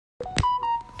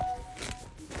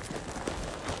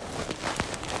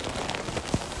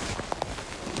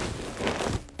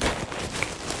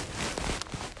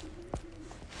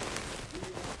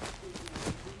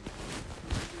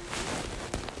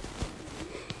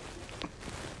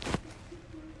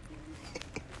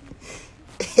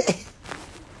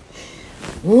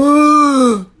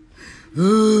Oh,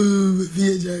 oh,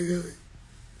 page I go.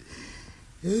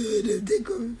 Oh, them take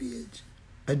up my page.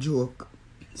 A joke.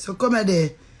 So come here there.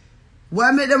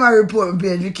 Why make them a report my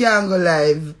page? We can't go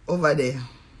live over there.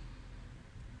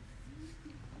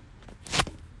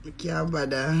 We can't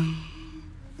bother.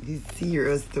 It's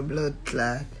serious to blood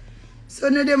clot. So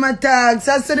no them attacks.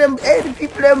 So them the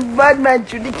people them bad man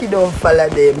to Nikki don't follow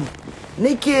them.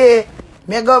 Nikki,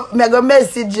 me go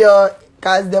message you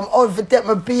cause them out for take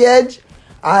my page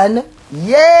and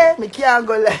yeah, me can't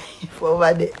go live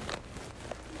over there.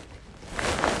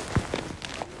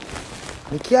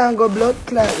 Me can't go blood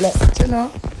clot like you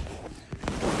know.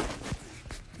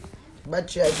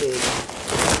 Battery again.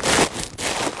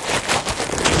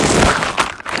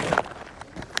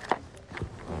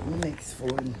 Next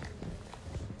phone.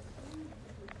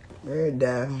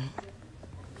 Murder.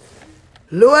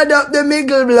 Load up the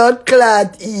middle blood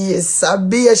clot. Yes, a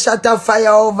be a shot of fire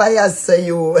over here, say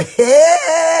you.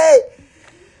 Hey!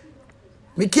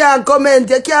 Me can't comment.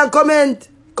 You can't comment.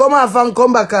 Come off and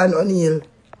come back on O'Neill.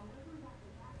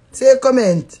 Say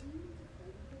comment.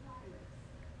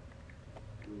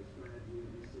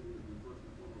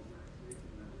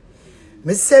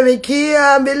 Me say me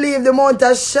can't believe the amount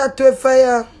of shot with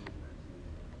fire.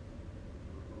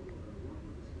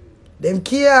 Them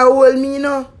can't hold me,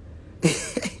 no.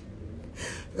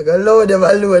 I go load them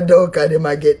a load down because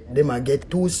them a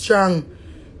get too strong.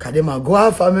 Because them a go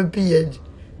off of my page.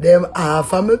 Them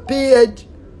off of my page.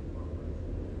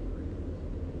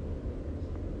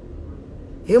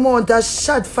 The amount of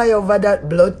shot fire over that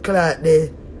blood clot there.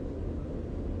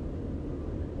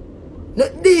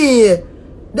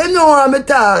 Them know how me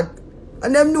talk.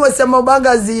 And them know some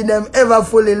magazine them ever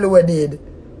fully loaded.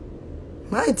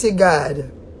 Mighty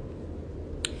God.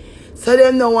 So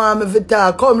them know how me to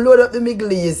talk. Come load up the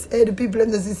Middle East. Hey, the people in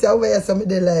the city are where some of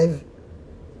their life.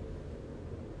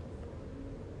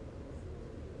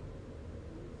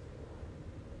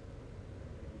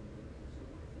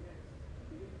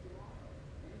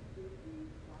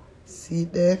 See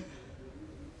there?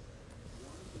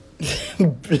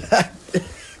 Black.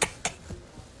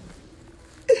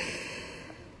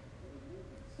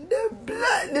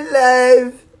 The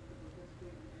life.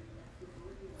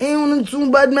 Ain't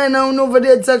too bad man now over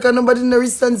there attack and nobody in the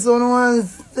resistance so no one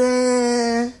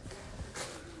say.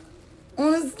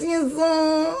 Honestly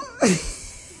so.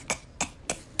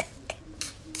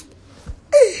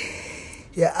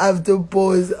 You have to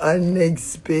pause on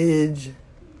next page.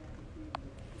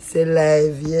 Say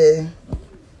live, yeah.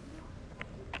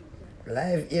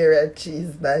 Live here at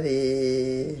Cheese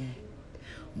Body.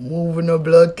 Moving no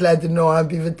blood clot, no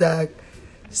happy for talk.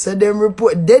 So them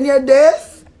report, then you're deaf?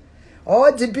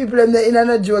 Oh, the people in the inner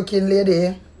not joking,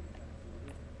 lady.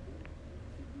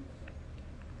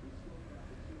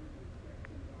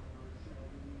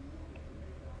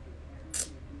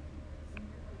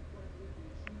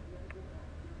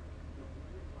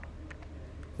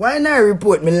 Why not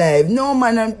report me live? No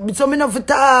man, so me not for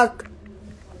talk.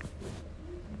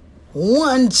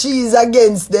 One cheese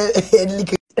against the head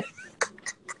liquor.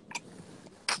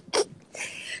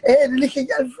 Hey, the little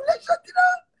girl full of shot, you know?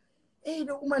 Hey,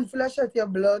 the woman full of shot, your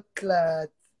blood clot.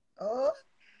 Oh,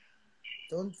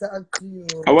 don't talk to you.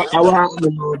 I want to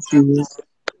know, please.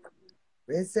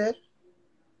 What you say?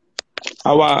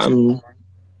 I want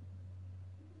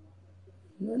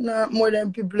Not more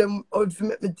than people out to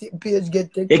make my page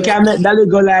get taken. You can make Dolly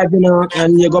go live, you know,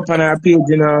 and you go up on our page,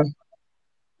 you know.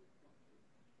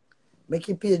 Make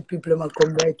your page people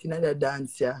come right in the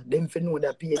dance, yeah. Them for know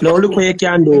that page. Now look what you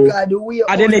can do. Because the way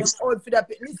At the next... out for that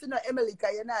page. Listen to Emily,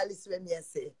 because you not listen when me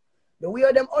say. The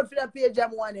way them out for that page,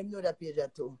 I'm want them know that page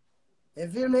too. You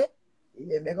feel me?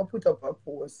 Yeah, I'm going to put up a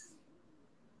post.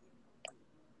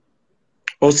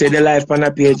 Oh, say the live on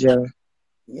the page, yeah.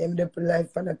 Yeah, I'm put live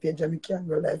on the page and we can't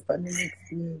go live on the next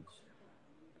page.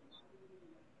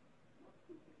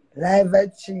 Live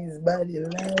at Cheese Body,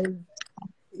 live.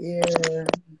 Yeah.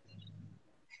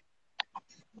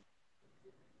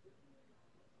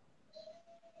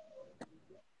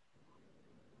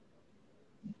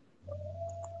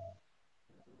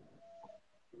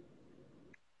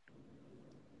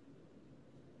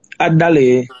 At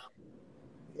Dolly.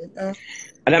 Yeah.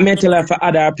 And I may tell her for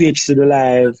add our page to the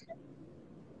live.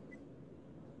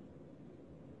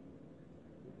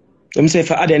 Let me say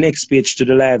for add the next page to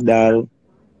the live, doll.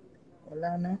 Hold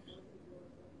on now.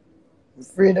 I'm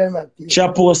afraid I'm a page.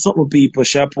 Shall post something, people.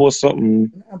 Shall post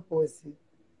something. Not post it.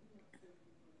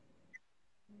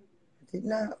 I think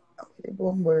now, the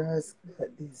bomber has got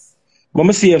this. But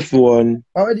I see a phone.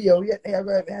 How do you wait? I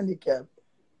got a handicap.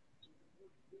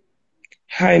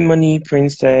 Hi, money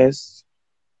princess.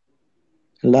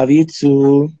 Love you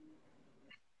too.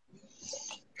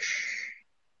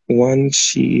 One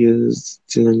cheese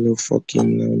till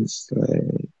fucking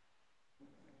landslide.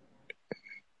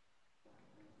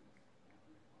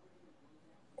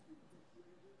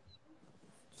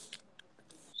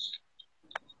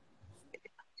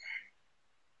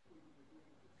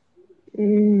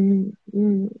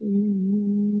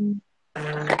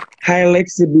 Hi,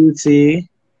 Lexi Beauty.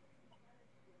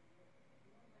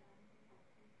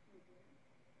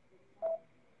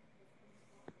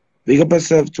 Big up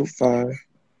yourself too far.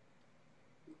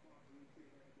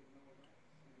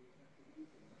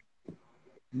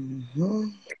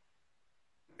 The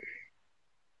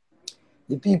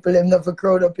people them never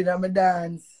crowd up in my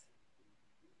dance.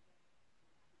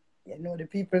 You know the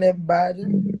people them bad.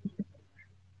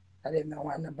 I don't know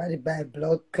want nobody buy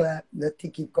blood clot, the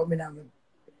ticket coming on me.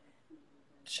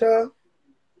 Sure.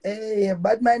 Hey,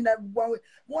 bad mind that one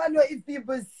way if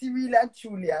people see real and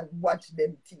truly and watch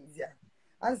them things, yeah.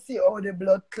 And see how the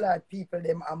blood clot people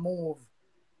them are move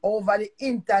over the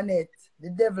internet, the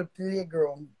devil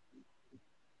playground.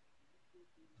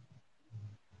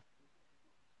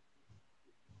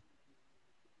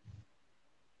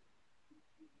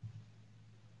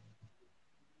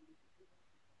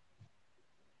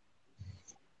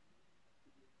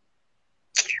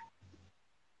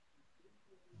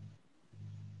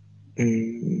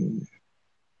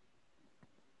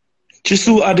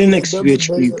 Chisu are the Yeah, next double rich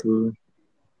bell people.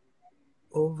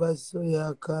 over so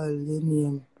you call the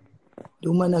name.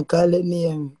 The man I call the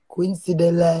name. Quincy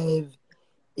the live.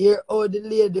 Here all the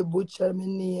lady butcher my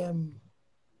name.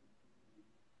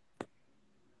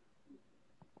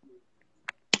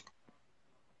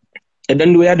 And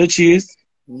then we have the cheese.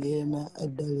 Yeah, man,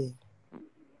 Dolly.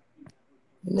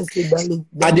 Honestly, Dolly,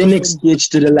 Add that the no next phone. page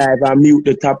to the live and mute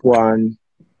the top one.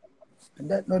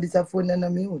 That no this a phone and a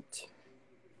mute.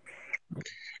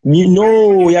 You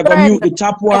know, you're gonna Friend, mute the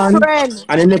top my one friend,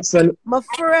 and the next one. my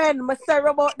sorry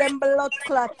about them blood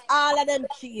clot, all of them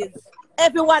cheese,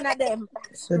 every one of them.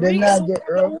 So they not get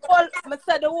robbed.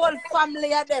 The whole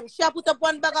family of them. She put up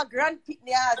one bag of grand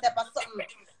pitney ass there for something.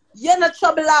 You're not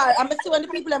trouble her. I'm see when the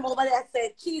people them over there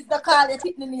say cheese the call your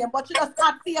pitney name, but you just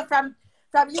can't see her from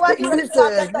you are here to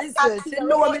talk and just can't Listen, see she her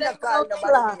know me about them not call blood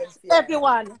nobody clot. name fear.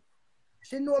 Everyone.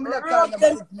 She know me not call Rub them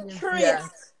nobody name straight.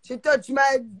 fear. She touch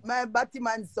my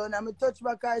Batman son and me touch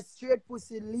my car straight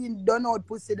pussy, lean done out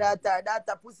pussy daughter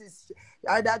pussy,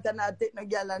 her daughter not take no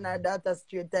girl and her daughter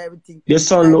straight everything. Your And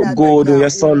son her look daughter good, can't your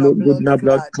hold son no look good in blood a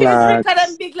blood clot. Cheese clot. Rika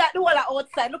them big like the whole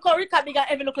outside. Look how Rika big and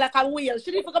even look like a whale.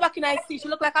 She didn't go back in I see. She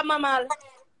look like a mammal.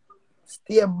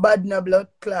 Stay bad no blood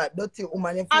clot. Dirty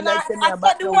woman, you feel And like send me I a saw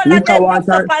back the down whole of for them mix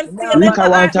up and stay. Rika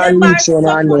want a Remember our reach on so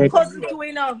her good neck. cousin too,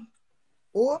 you know.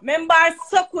 Oh? Remember our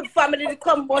so good family to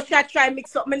come, but she try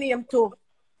mix up my name too.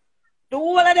 The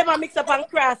whole of them are mix up on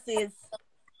crosses.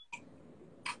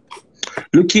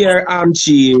 Look here,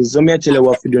 cheese. Let me tell you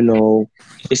what you do now.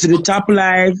 You see the top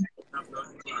live?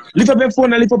 Lift up your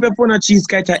phone and cheese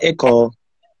kind of echo.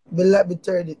 Be let me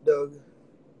turn it, dog.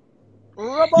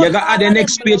 Rub You out gotta add all the of them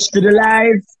next blood. page to the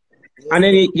live. And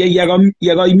then you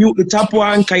gotta mute the top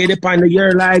one, cause you're on the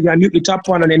year live, you mute the top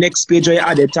one on the next page where you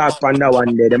add the top on that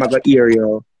one there. Them I got hear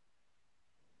you.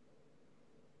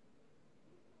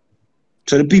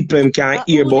 So the people them can't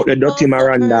hear Who about this the dirty so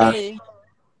Miranda. early?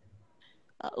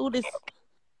 Who this?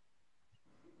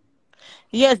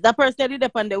 Yes, that person did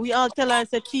up on there. We all tell her and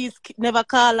say cheese never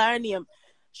call her name.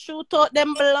 Shoot out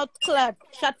them blood clot.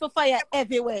 Shot for fire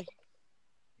everywhere.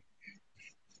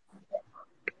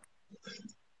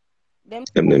 Them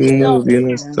Them no. move, you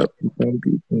know, stop from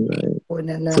people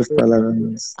like for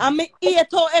tolerance. I mean, eat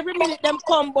out every minute them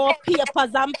combo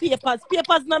papers and papers.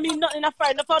 Papers no mean nothing a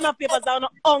friend. No found no papers are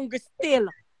not hungry still.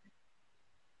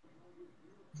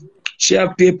 She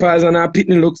have papers and her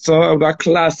pitney looks so of a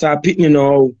class her pitney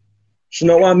now. She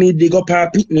don't want me dig up her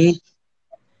pitney.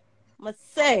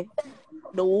 Must say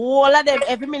the whole of them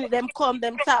every minute them come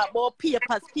them talk about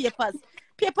papers.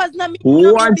 Papers no mean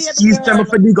nothing, Once baby she's time girl.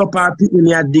 for dig up her pitney,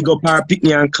 me I dig up her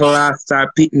pitney and class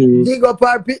her pitney. Dig up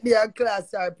our pitney and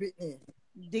class our pitney.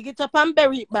 Dig it up and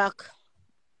bury it back.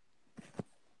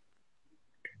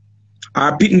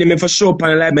 Her pitney me for sure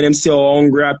upon the live, but them say how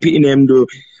hungry her pitney them do.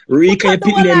 Put Rika, you up the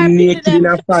pitney whole them our pitney naked in them.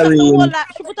 a She put up the whole foreign.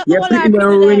 she put up the You whole our pitney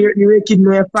pitney them when them. you're naked in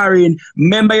a foreign.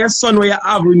 Remember your son where you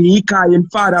have Rika, your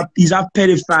father is a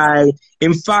pedophile.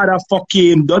 Him father fuck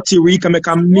him, dirty Rika make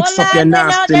a mix up your Hold on,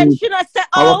 no, then nasty. she not say,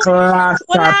 Our oh, class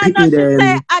hold her on, no, pitney she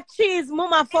say them. a cheese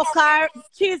mama fuck her,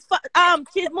 cheese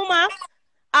mama,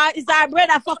 is our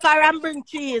brother fuck her and bring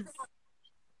cheese.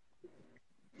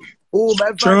 Oh,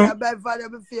 True. my father,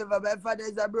 my favor. My father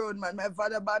is a brown man. My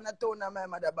father born a town and my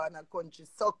mother born a country.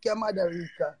 Suck your mother,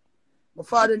 Rika. My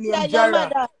father Yeah, named your Jara.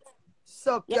 mother.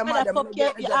 Suck Your your mother mother.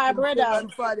 fuck your brother.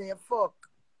 And father, you fuck.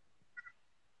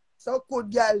 So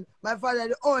good girl. My father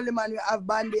the only man who have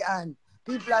bandy hand.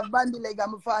 People have bandy leg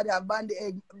and my father have bandy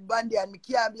egg, bandy hand. Me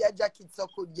can't be a jacket so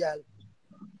good girl.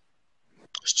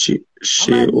 She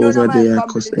None of over my there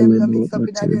family custom them no about mix up in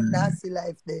a them that. nasty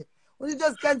life there. When you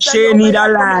just can't stand She over need your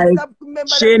a comment. life. Stop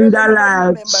remember She them need girl. a Never life.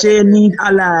 remember She them girl. need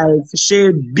a life.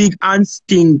 She big and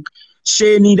stink.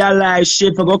 She need a life.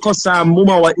 She for go cause her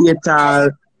mama wa eat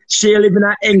her. She live in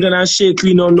England and she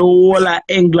clean on the whole of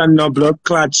England no blood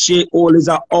clot. She always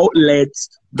a outlet.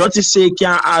 Dirty she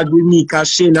can't argue with me cause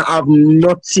she not have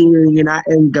nothing in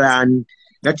England.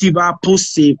 Not even a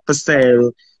pussy for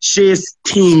sale. She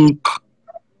stink.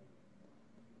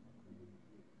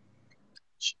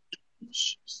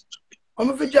 I'm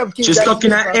a job She kids and stuck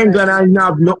in sleep all England night. and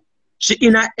have no. She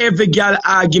in a every girl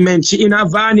argument. She in a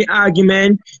Vanny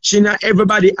argument. She in a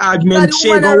everybody Cause argument. the She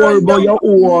woman a go worry run about down your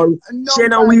all. She no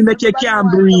numbers. we make you Everybody can't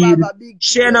want to breathe. have a big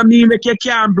She no face. me make you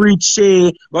can't breathe.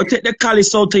 She but take the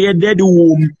callus out of your dead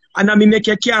womb. And I me make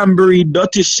you can't breathe.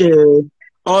 Dirty she.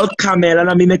 All camel and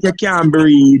I me make you can't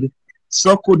breathe.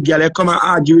 So good girl, you come and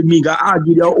argue with me. Go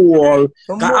argue your all.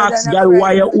 I'm Go more ask than a girl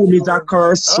why friend your for womb is a sure.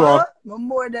 curse struck. I'm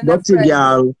more than a Dirty friend.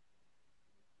 girl.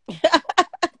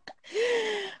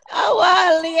 I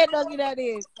want to lay down in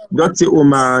this. Dirty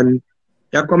woman.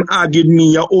 You come argue with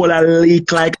me, you all a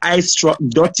leak like ice truck,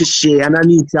 dirty shit, and I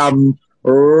need to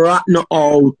rotten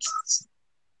out.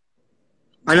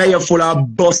 And now you're full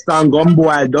of bust and gun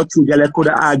boy, dirty girl, you could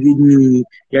have argued me.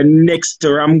 You're next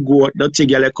to Ram Goat, dirty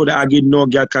girl, you could have argued no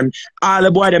girl can. All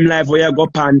the boy them life where you go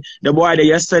pan, the boy that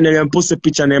you send them pussy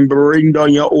picture and them bring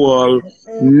down your hole.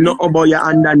 Not about your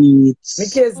underneath. Me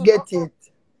case get it.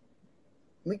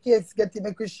 Me case get it,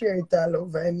 make you share it all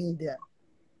over media.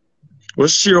 We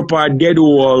share up our dead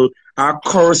wall, our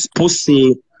curse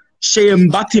pussy. Shame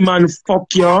Batman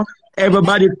fuck you.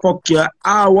 Everybody fuck you.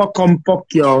 Our come fuck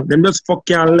you. Them just fuck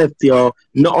you and left you.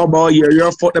 Not about you.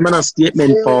 You're fuck them and a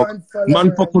statement Share fuck. one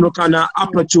Man follower fuck and no kind of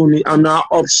opportunity and an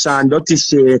option. Dirty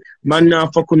shit. Man now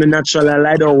fuck on the natural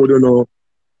like that, you know.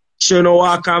 She no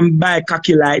walk and buy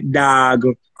cocky like dog.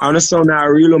 And the sound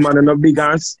a real man and no big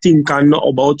and stink and not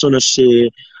about on the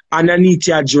shit. Underneath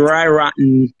you dry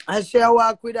rotten. I share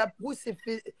walk with a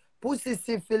pussy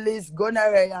syphilis,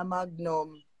 gonorrhea,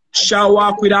 magnum. She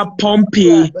walk with a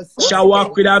pumpy. She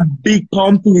walk with a big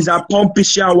pumpy. It's a pumpy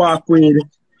she walk with.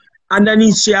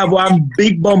 Underneath she have one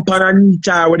big bump underneath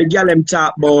her where the girl them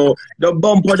talk about. The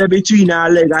bump on the between her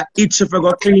leg. I itch if I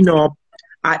go clean up.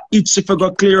 I itch if I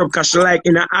go clear up because she like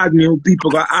in a argue.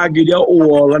 People go argue their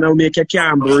all and I make you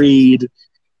can't breathe.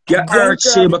 You hurt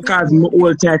she because my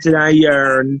old tighter than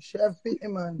yarn. Chef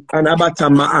Pitney, man. And a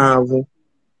bottom I have.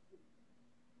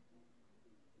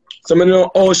 So I know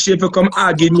how she if you come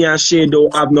argue me and she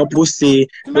don't have no pussy.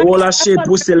 The whole of she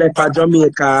pussy left for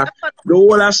Jamaica. The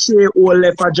whole of she all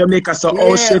left for Jamaica. So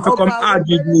how she if you come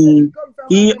argue with me.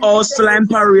 He all slime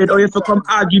parade or if you come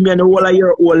argue me and the whole of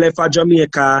your all left for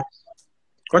Jamaica.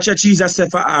 Watch your cheese yourself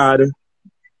for hard.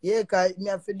 Yeah, cause me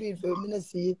have to do it for me to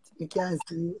see it. Me can't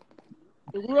see it.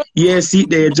 Yeah, see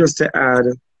there just say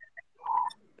hard.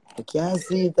 I can't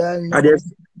see it all now. I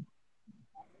just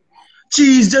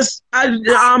cheese just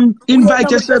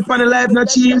invite yourself on the live now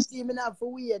cheese. I'm not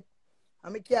for wait.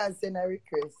 And me can't send a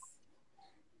request.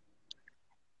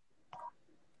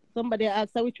 Somebody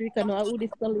asked her which Rika know who this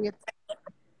call it.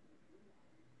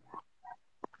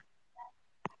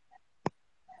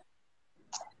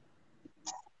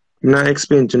 Not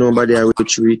explain to nobody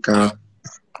which Rika.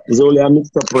 It's only a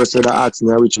mixed up person that asks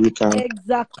me which Rika.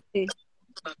 Exactly.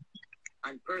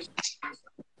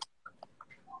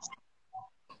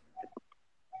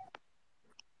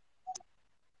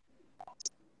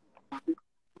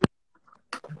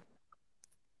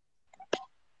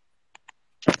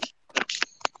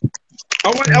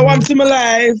 I want to my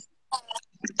life.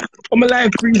 Oh, my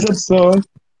life freeze up, so.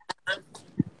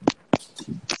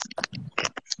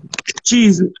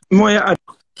 Cheese, more.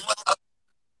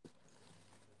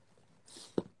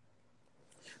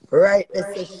 Right,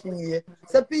 that's a shit.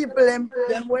 So people, them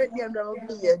work them down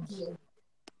page.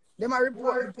 Them a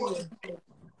report the page.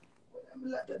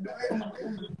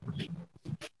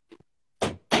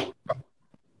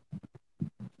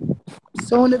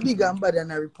 So on the big and bad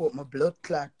and I report my blood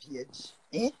clot page.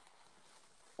 Eh?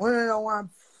 When I don't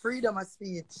want freedom of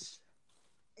speech.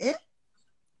 Eh?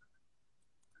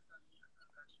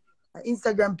 An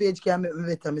Instagram page can make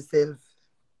me better myself.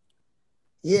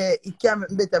 Yeah, it can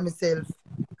make me better myself.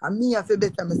 And me have to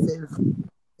better myself.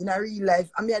 in a real life.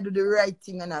 I mean, I do the right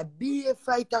thing and be a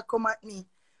fighter come at me.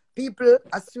 People,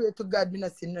 I swear to God, me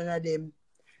not see none of them.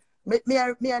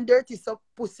 Me and Dirty suck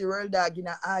pussy roll dog in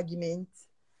an argument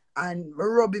and me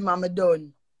rub him and me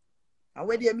done. And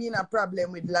whether you mean a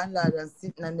problem with landlord and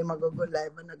sitting and them I go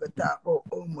live and I go talk about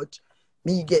how much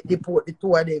me get deport the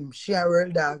two of them, she and roll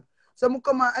dog. So me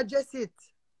come and address it.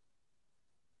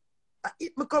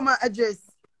 Me come and address.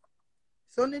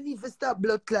 So no need to stop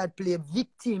blood clot play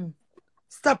victim.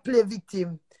 Stop play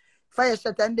victim. Fire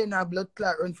shot and then a blood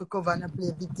clot run for cover and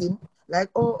play victim. Like,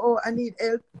 oh, I need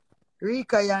help.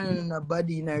 Rika, you're not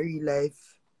nobody in a real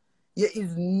life. You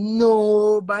is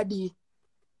nobody.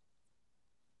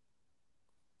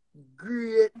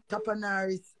 Great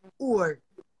tapanaris or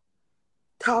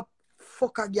top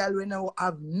fucker girl when I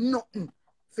have nothing.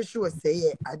 For sure say,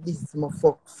 yeah, this my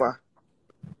fuck for.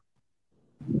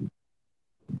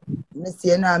 I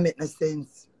say, now make no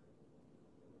sense.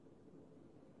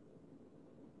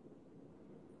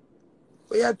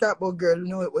 What you talk about, girl?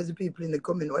 No, it was the people in the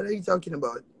comment. What are you talking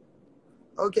about?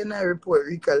 How can I report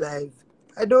Rika live?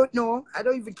 I don't know. I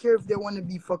don't even care if they want to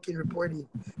be fucking reported.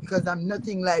 Because I'm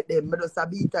nothing like them. But just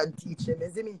beat and teach them. You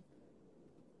see me?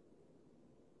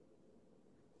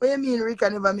 What do you mean Rika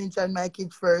never mentioned my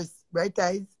kids first? Bright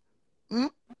eyes?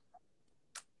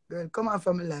 Girl, come on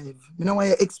from live. You know why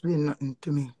you explain nothing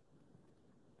to me.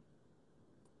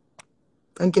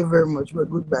 Thank you very much, but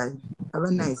goodbye. Have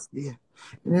a nice day.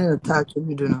 You need to talk to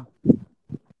me, don't know.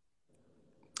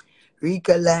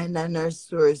 Rika lying and her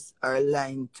source are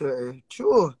lying to her.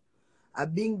 True. I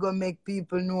been gonna make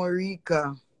people know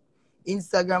Rika.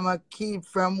 Instagram I keep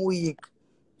from week.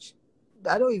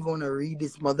 I don't even want to read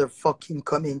this motherfucking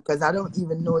comment because I don't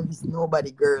even know if it's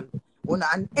nobody girl.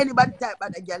 And anybody type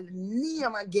about a girl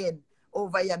name again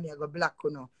over here, me I go black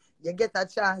you know. You get a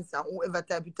chance and whoever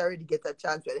type it already get a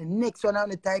chance. But the next one I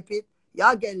want to type it,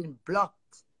 y'all getting blocked.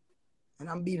 And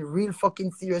I'm being real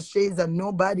fucking serious. Shades and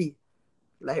nobody.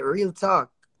 Like real talk.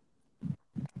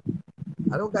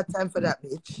 I don't got time for that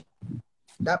bitch.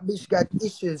 That bitch got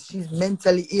issues. She's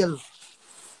mentally ill.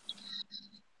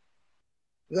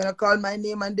 You gonna call my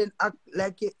name and then act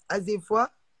like it as if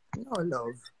what? No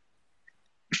love.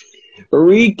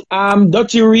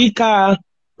 Dirty Rika.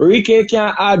 Rika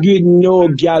can't argue with no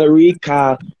girl,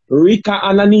 Rika. Rika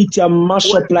and Anita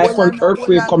mash up like an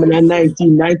earthquake coming in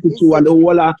 1992 and the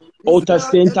whole outer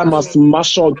St. Thomas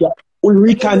mash up.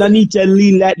 Rika and Anita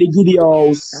lean like the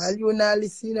videos. All you now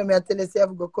listen to me, I tell you, say, I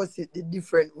have to cuss it the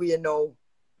different way now.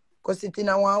 Cuss it in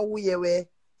a one way where,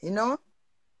 you know?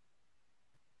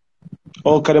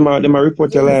 Oh, because them a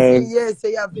report your life. Yes, so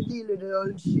you have to deal with the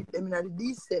old shit them in a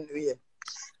decent way.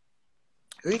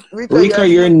 Rika,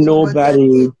 you're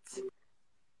nobody.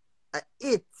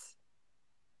 It.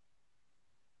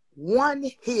 One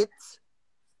hit,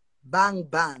 bang,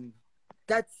 bang.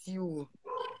 That's you.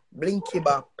 Blinky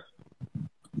bop.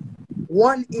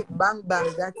 One hit, bang,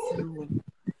 bang. That's you.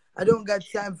 I don't got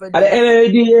time for that. At the end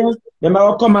of the day, them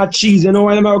will come at cheese. You know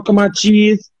why them will come at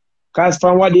cheese? Because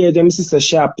from what they them sister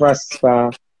shall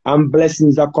prosper and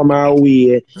blessings are come our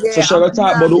way. Yeah, so shall I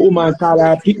talk about the woman call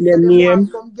her pick their name?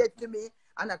 Come get to me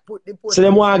and I put the So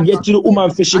them want to get to the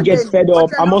woman for she get fed up.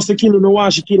 I must kill no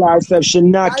one, she kill herself. She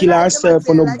not kill herself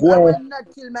for no go. I will not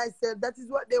kill myself. That is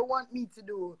what they want me to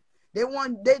do.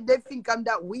 They think I'm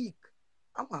that weak.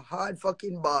 I'm a hard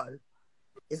fucking ball.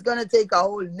 It's gonna take a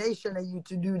whole nation of you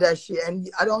to do that shit, and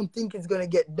I don't think it's gonna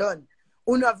get done.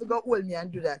 Uno have to go hold me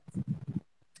and do that.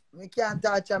 You can't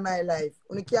torture my life.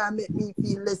 You can't make me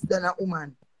feel less than a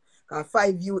woman.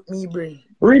 5 youth me bring.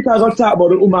 Rika got talk about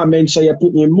the woman mention your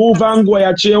pitney. Move and go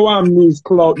ya chair one means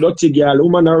clout dirty girl.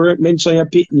 Woman mention your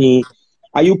pitney.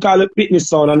 And you call it pitney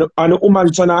son and the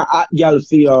woman turn a hot girl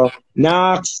for you.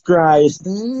 Nax Cries.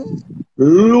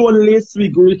 Lonely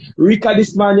sweet. Rika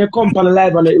this man you come on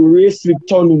live and the race with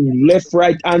turn left,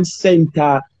 right and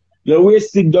center. Your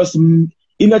race with just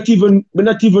we not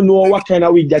even know what kind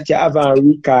of wig that you have on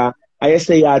Rika. And you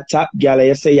say you're a top girl, and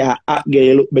you say you're a hot girl,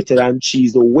 you look better than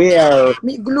cheese. Where?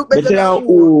 Me look better than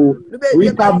who?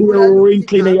 Rika be a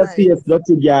wrinkling in your face,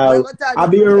 dirty girl. I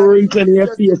be a wrinkling in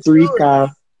your face,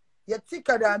 Rika. You're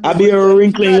thicker than me. I be a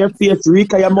wrinkling in your face,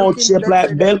 Rika. Your mouth shaped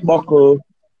like belt buckle.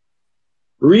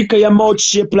 Rika, your mouth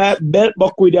shaped like belt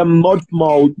buckle with your mud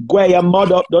mouth. Go your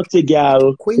mud up, dirty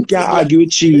girl. You can't argue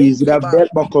with cheese with a belt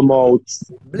buckle mouth.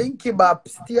 Blinky bop,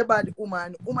 stay bad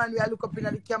woman. Woman, we are look up in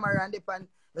the camera and the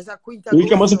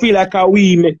Rika must feel like a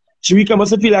we. Rika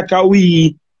must feel like a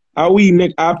we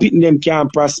make our pitting them can't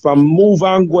prosper. Move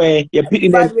and go. You're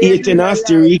pitting them 18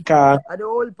 nasty, Rika. And the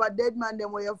whole part dead man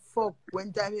them where you fuck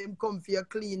when time him come for you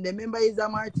clean. Remember he's a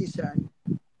mortician.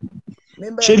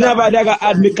 She never daga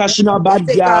add me cause she not bad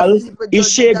girl. If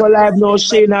she go live now,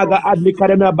 she not go add me cause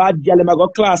them not bad girl. Them a go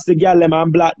class the girl them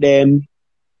and block them.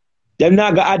 Them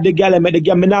not go add the girl them. The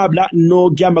girl me not block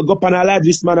no girl. Me go up on a live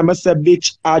this man and I say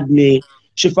bitch add me.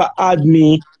 She for add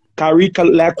me cause Rika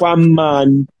look like one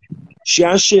man. She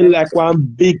and she like one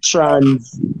big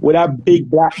trans with a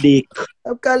big black dick.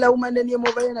 I call a woman the name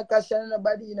over here cause she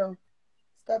nobody, you know.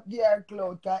 Stop give her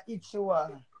clout cause it's you.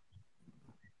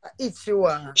 It's you.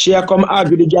 She a come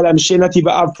argue the girl and she not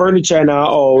even have furniture in her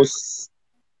house.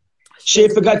 She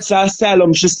forgot to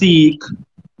asylum she seek.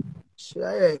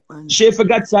 She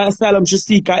forgot to asylum she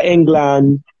seek at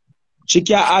England. She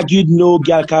can't argue no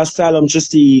girl cause asylum she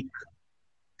seek.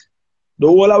 The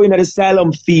whole of in the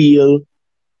asylum field.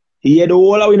 Yeah, the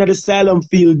whole of in the asylum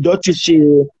field dirty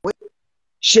she.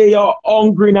 She are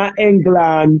hungry in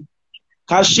England.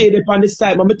 Cause she dip on the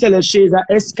side. But me tell her she's an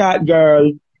escort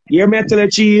girl. You hear me I tell her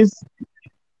cheese?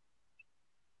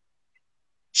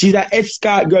 She's an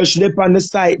escort girl. She dip on the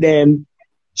side then.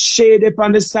 She dip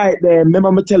on the side then.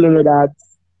 Remember me telling her that.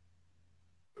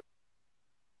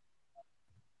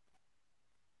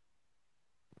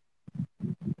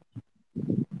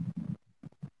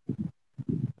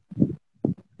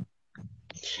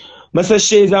 I say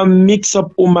she's a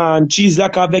mix-up woman. She's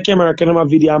like a the camera. Can I have a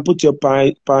video and put it up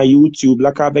on YouTube?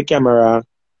 Like a the camera.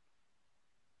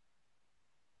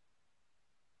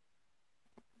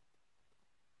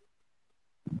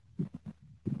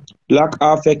 Lock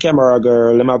off your camera,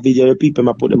 girl. Let me video the people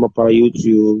and put them up on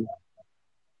YouTube.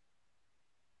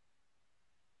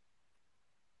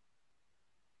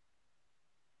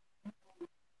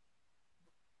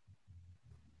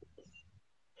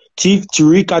 Chief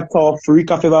Rika tough.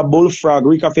 Rika favor bullfrog.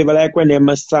 Rika favor like when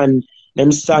them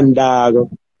son dog.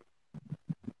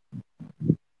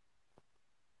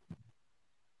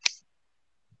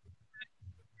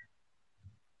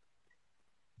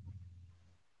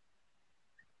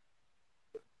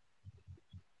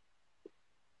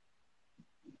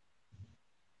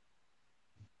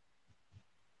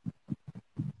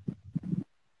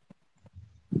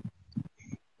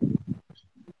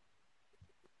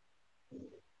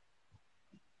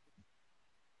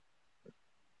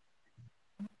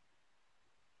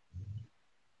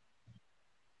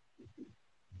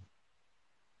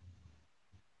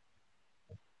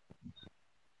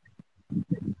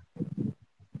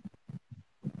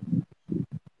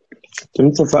 You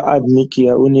need to add Nikki.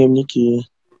 Who name Nikki?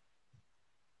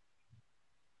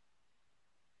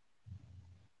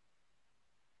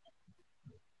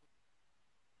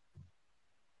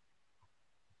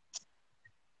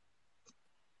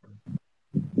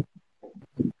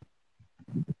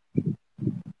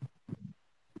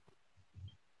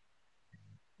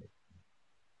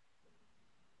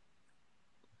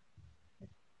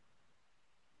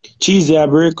 Cheesy, I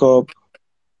break up.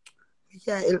 I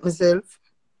can't help myself.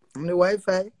 I'm the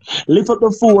Wi-Fi. Lift up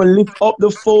the phone, lift up the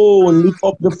phone, lift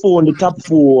up the phone, the top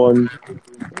phone.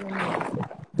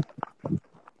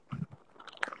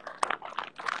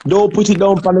 Don't put it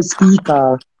down on the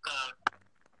speaker.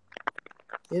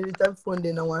 Yeah, the top phone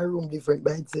in one room different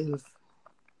by itself.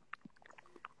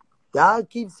 Y'all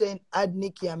keep saying add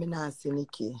Nikki, I'm not see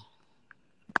Nikki.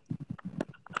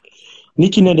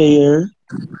 Nikki not there.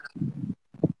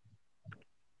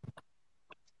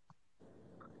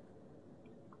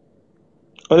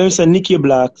 Oh, there's a Nikki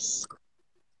Blacks.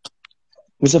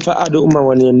 Mr. For add the woman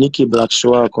one name Nikki Blacks,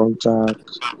 show her contact.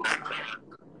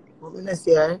 What when I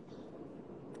say her?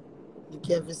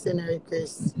 Nikki have to send a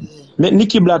request. Yeah. Make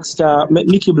Nikki Blacks start. Make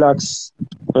Nikki Blacks.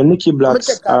 Nikki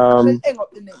Blacks. I'm hang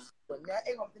up the next one.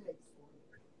 Hang up the next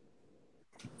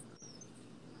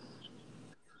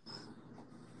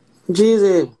one.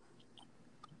 Jeezy.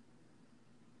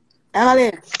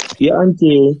 Emily. Yeah,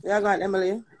 auntie. Yeah, I got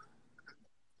Emily.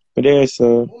 There,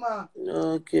 sir.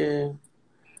 Okay.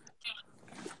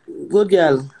 Good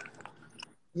girl.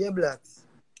 Yeah, Blacks.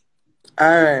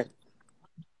 Alright.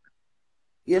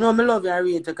 You know, me love you,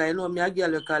 Rita, because you know, me a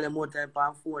girl you call you more time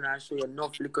on phone and show you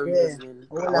enough liquor reasoning.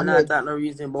 I want to talk no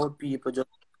reason about people, just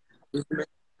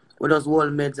we just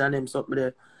hold meds and them something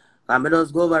there. And me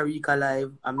just go over Rika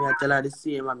live and me I tell her the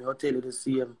same and me I tell you the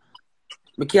same.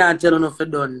 Me can't tell her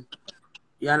nothing done.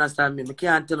 You understand me? Me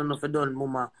can't tell her nothing done,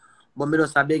 mama. But me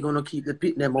just a beg you to keep the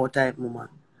pit them out type, mama.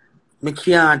 Me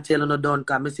can't tell her no done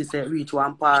because me see say reach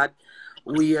one part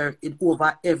where it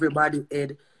over everybody's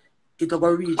head. It go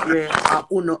reach where I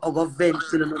uno go vent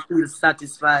till no feel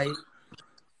satisfied.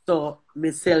 So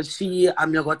me sell she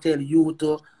and me go tell you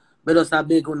to but just a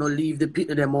beg you no leave the pit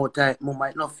them out type, mama.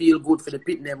 It not feel good for the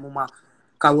pit them, mama.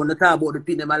 Cause when I talk about the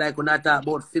pit them I like when I talk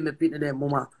about female pit them,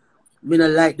 mama. Me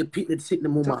not like the people that sit in the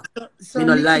mama. So Me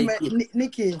not Nikki, like it.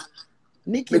 Nikki,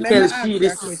 Me let me tell ask she you the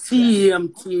a question. same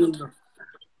thing.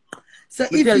 So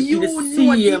Me if tell she the you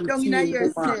know deep same down in thing, mama.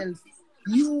 yourself,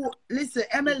 you listen,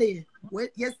 Emily.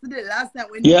 Yesterday, last night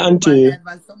when you Yeah, come over auntie. live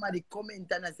and somebody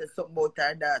comment and I said something about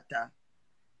her daughter.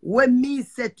 When me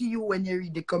said to you when you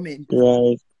read the comment,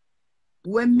 Right.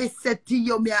 when me said to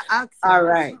you, me I ask you. All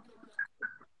right.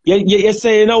 You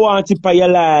say you don't want it for your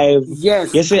life.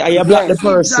 Yes. You say, are you block the Yes.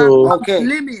 person? Okay.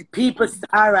 Limit. People,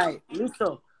 all right.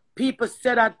 Listen. People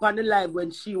said that on the live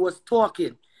when she was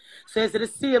talking. So it's the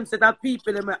same set of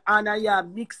people in my honor, yeah,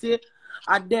 mix it.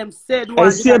 And them said I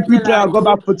one did see I tell people her go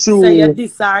back for to say two.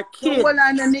 this our So kid. hold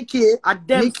on, Nikki. And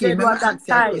them Nikki, said me one that ask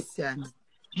you a time. question.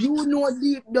 You know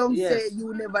deep down Yes. say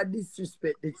you never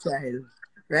disrespect the child,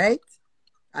 right?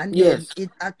 And Yes. then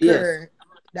it Yes. occur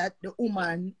that the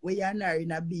woman where you're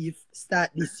marrying a beef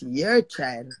start this year,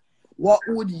 child. What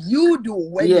would you do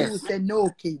when Yes. you say no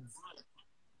kids?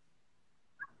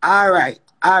 All right.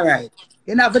 All right.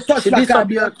 You never touch She my car,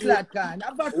 disappear blood kid. clot can.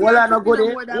 Have a Well, fear I not go no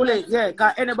there. more than my Yeah,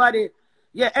 cause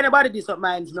anybody this up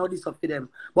minds now this up for them.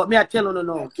 But me I tell you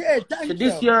no. Okay, So thank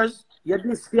this you. year's, you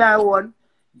this fair one.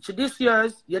 So this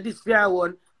year's, you this fair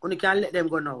one. Only can let them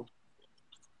go now.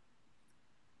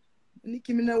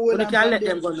 Nikki, me no Only can let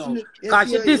them go now. Cause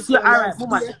she this year, alright,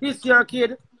 mama, she this year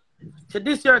kid. She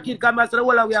this year kid come and say the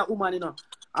whole of we are woman, you know.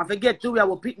 And forget to we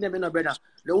are picking them, you know, brother.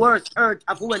 The worst hurt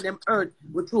after when them hurt,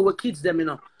 we through with kids them, you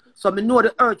know. So me know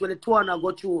the hurt when the two wanna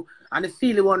go through and the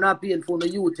feeling will not pain for the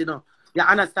youth, you know. You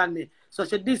understand me? So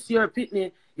she this year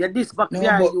pitney, you this back no,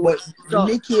 here but so,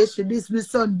 Nikki, she this my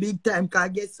son big time, cause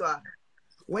guess what?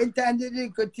 When time the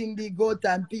little thing they go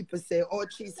and people say, oh,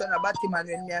 she's son about him and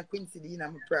when me and Quincy didn't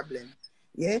have a problem.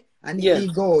 Yeah? And he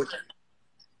go.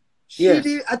 She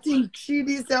did, I think she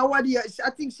did say, what do you, I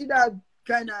think she did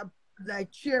kind of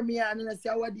like cheer me on and I say,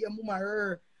 what do you, mama,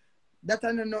 her? That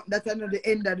I know the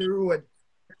end of the road.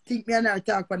 Think me and her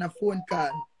talk on a phone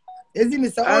call. You see me?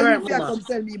 So, all right, you mama. come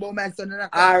tell me about my son and I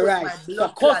all come right. my So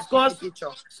blood clot picture.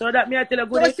 so that me I tell you So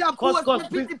good she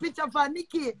post bring the picture for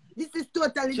Nikki. This is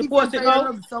totally she different post it from now? you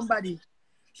love somebody.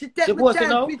 She take She my post it child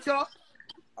now? picture.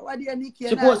 What do you Nikki?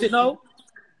 She post it now?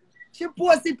 She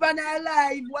post it on her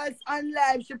live. Whilst on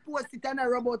live, she post it on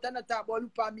her robot and talk about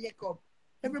look for makeup.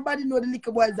 Everybody know the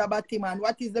little boys about him, man.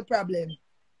 What is the problem?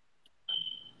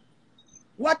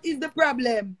 What is the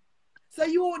problem? So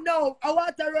you know, I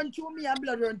want to run through me and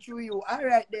blood run through you. All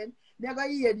right then. They're going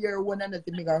to hear your one and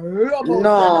nothing. They're going to rub out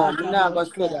No, I'm not going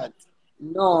to say that.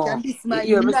 No. Can this my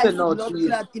You hear me say nice no, blood please.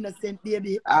 clot innocent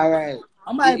baby? All right.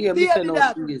 Am I You hear me say baby no,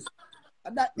 that? please.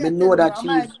 That Me know that am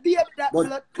I cheese. baby that But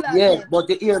blood clot? yeah, but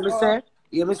you hear me say?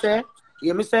 Hear me say?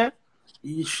 Hear me say?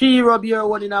 She rub your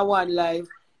one in a one life.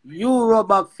 You rub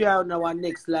back fair in our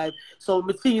next life. So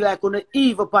me feel like on the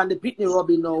eve upon the pitney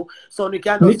rubbing now. So we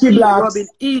can just Nikki keep Blacks. rubbing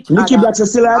each Nikki other Blacks, you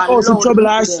see like, and oh, she allow the trouble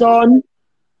her pitney them. son.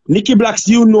 Nikki Blacks,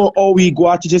 you know how we go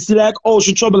at it. You see like, oh,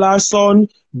 she trouble her son.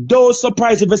 Don't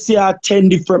surprise if you see her 10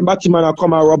 different Batman are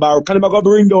come and rob her. Can I go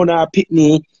bring down her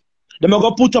pitney? Them I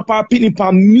go put up her pitney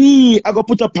for me. I go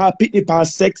put up her pitney for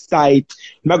sex site.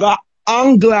 I go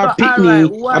angle her So pitney. alright,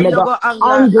 why And I you go go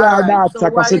angler? angle her Alright. So data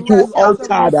because why she you too use out your of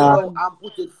piece her. now and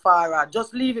put it far?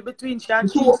 Just leave it between she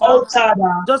and Too cheese now. out of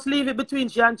her. Just leave it between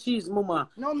she and cheese, mama.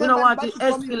 No, We don't man, want but it the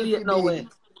community escalate no big. way.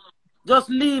 Just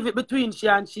leave it between she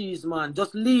and cheese, man.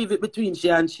 Just leave it between she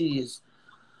and cheese.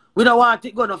 We don't want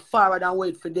it going forward and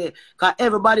wait for that. Because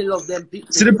everybody love them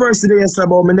people. See the person there say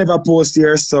about me never post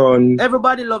your son.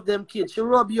 Everybody love them kids. You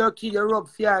rub your kid, you rub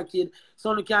your kid.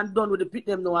 So you can done with the pit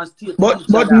them now and stay to each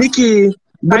But other. Nikki,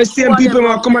 but the Like two same of them people who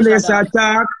rub come on each there say other.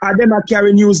 attack, and them are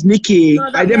carry news, Nikki. So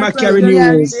I that them me are tell you, carry Me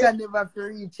and news. Rika never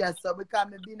reach us, so because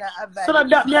me been a So vibe.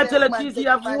 that me I tell you, Man, cheesy, take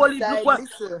have man wholly side, look what.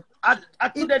 listen.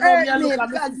 At It today now me hurt I me look at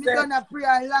because me me say, gonna pray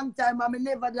a long time and me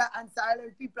never da answer all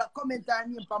the people that comment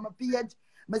on him from my page.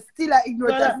 But still I ignore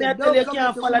so it. I that me I said, tell don't you, come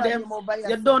can't to follow woman them. name over You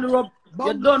yourself. don't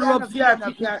Bungle rub and a fear fear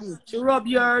pit. picky. She rub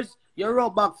yours, you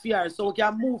rub back fear. So we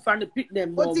can move from the pit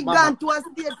them But now, you mama. gone to a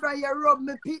state from you rub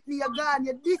me pitney, you gone,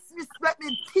 you disrespect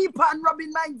me, keep on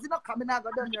rubbing minds, you know, coming out,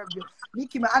 go down your view.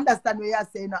 Nikki, me understand what you're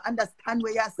saying, understand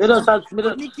what you're saying.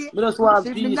 But Nikki, Me just want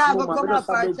she me peace, now go mama. Me come just off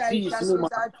want her big child peace, shot, mama.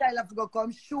 so her child have to go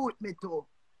come shoot me too.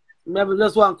 Maybe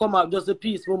just want come up just a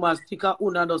piece, mama. Stick a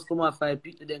un and just come off and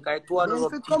pit them. Cause two Then rub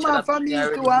if you come each out other for pit me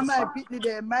already, too, I might mama. pitney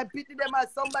them. My pitney them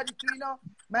as somebody too, you know.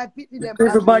 My pitney them as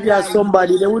Everybody has life.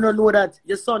 somebody. They will not know that.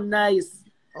 You're so nice.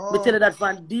 Me tell Oh, you that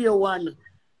from day one.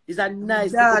 He's a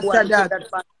nice little that's boy. Me tell you that. that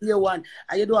from day one.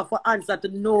 And you don't have to answer to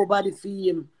nobody for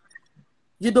him.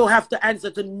 You don't have to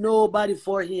answer to nobody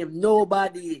for him.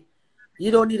 Nobody.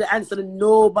 You don't need to answer to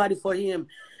nobody for him.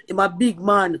 He's a big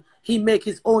man. He make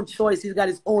his own choice. He's got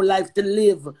his own life to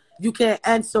live. You can't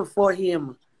answer for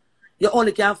him. You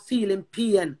only can feel him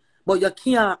pain, but you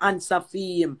can't answer for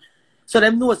him. So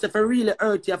them know if it really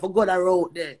hurt you, for God are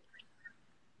out there.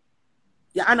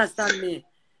 You understand me?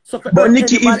 So but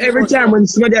Nikki, if every time when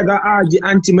somebody got argue,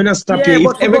 auntie, me not stop you.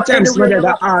 If every time somebody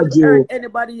got argue,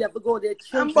 anybody you have to go there.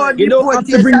 You don't have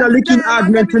to bring no licking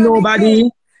argument to nobody.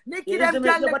 Nikki, them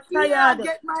can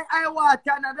get my eye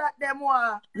water and that them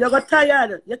want. You got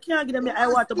tired. You can't give them your eye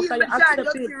water because you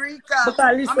accept it.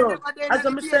 Because listen, as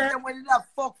I'm saying, when you have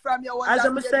fuck from your as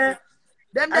I'm saying,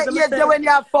 them that yes, when you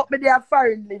have fuck me, they are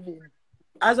foreign living.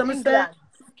 As I'm saying,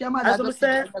 as I'm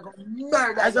saying,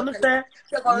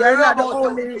 you're not the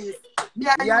only.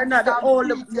 You're not the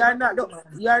only.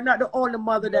 You're not the only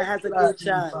mother that has a gay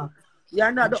child.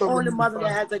 You're not the only mother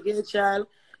that has a gay child.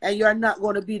 And you're not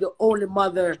going to be the only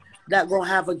mother that going to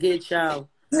have a gay child.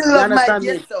 Me love my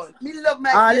gay son. Me love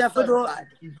my gay son.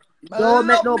 Don't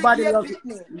make nobody love you.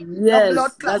 Yes,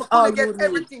 that's all you need.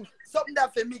 Everything. Something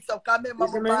that will mix up. Because my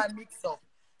mama mix up.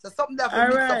 So something that will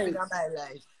mix up in my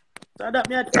life. So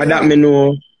that me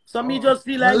know. So me just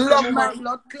feel like love my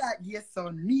blood clot, yes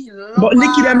son. Me love. But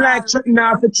Nikki them like chatting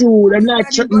out for true. Them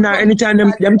like chatting out anytime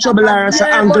them trouble her and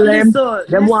angle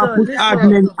them want to put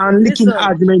argument and licking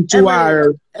argument to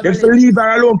her. Them to leave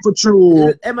her alone for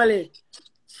true. Emily,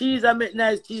 she's a make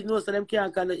nice cheese, no, so them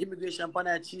can't call the immigration upon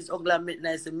her cheese, ugly and make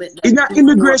nice and make nice. It's not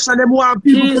immigration, them want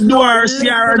people to do her, see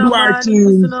her do her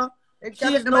thing.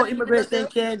 She's no immigration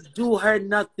can't do her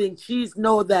nothing. She's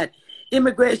know that.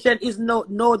 Immigration is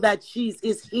know that cheese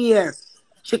is here.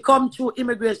 She come through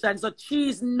immigration, so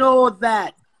cheese know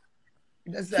that.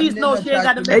 Cheese know she ain't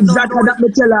got to make exactly no noise. That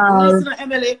me tell her. Listen,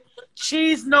 Emily.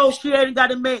 Cheese know she ain't got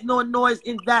to make no noise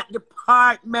in that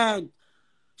department.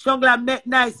 She don't got to make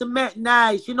nice and make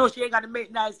nice. She know she ain't got to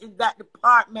make nice in that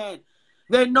department.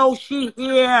 They know she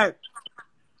here.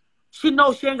 She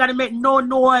know she ain't got to make no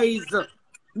noise.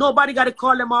 Nobody got to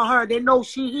call them on her. They know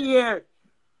she here.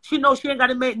 She know she ain't got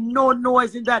to make no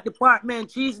noise in that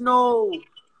department. She's no.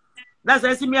 That's why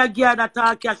I see me a girl that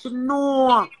talk here. She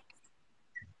know.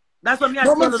 That's what me I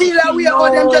tell her. Feel like we are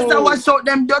all them just wash out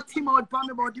them dirty mouth for me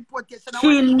about deportation.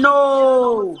 She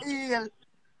know.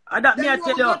 That me I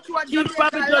tell you. She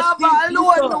probably just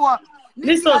feel.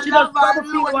 Listen, she just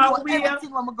probably feel how we are.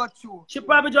 She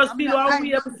probably just feel how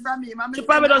we are. She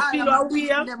probably just feel how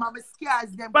we are.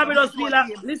 Probably just feel how.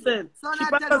 Listen. She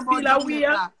probably just feel how we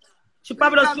are. She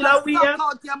probably does feel how we are.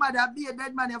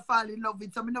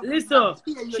 Listen,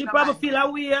 she probably feel how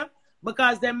we are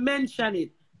because they mention it.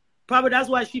 Probably that's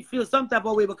why she feels some type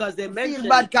of way because they mention it.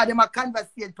 Because,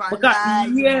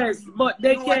 yes, but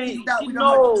they can't. She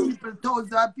knows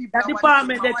that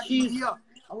department that she's.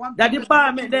 That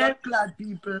department there.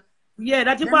 Yeah,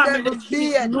 that department that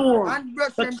she's known. And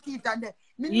brush them teeth and them.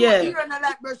 Yeah.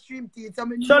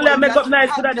 So let me make up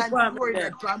nice to that department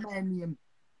there.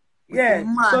 Yeah,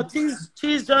 so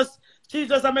she's just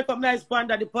a make up nice for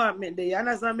that department there, you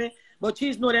understand me? But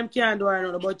she's know them can't do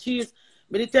her, but she's,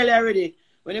 me tell you already,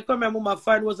 when you come here, Mama,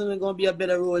 find wasn't going to be a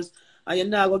better rose, and you're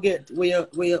not going to get where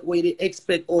you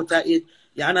expect out of it,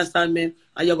 you understand me?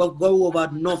 And you're going to go over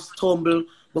enough stumble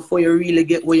before you really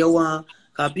get where you want,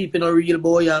 because people not real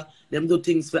boy, them do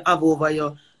things for have over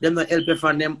you, them not help you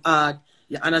from them hard,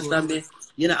 you understand me?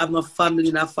 You not have no family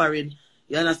in a foreign.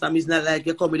 You understand me? It's not like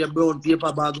you come with a brown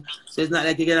paper bag. So it's not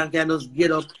like you can just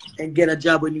get up and get a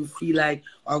job when you feel like,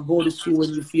 or go to school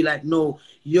when you feel like. No,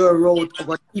 your road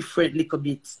got different little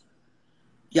bits.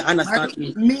 You understand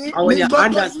me? And when you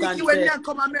understand when you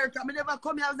come to America, I never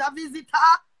come here as a visitor.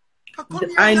 I come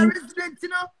here as a resident, you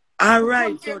know. All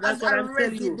right, so that's what I'm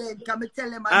telling you.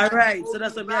 All right, so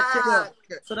that's what I tell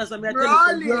you. So that's what I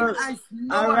tell you.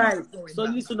 All right, so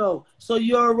listen now. So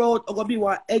your road is going to be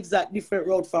one exact different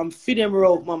road from Freedom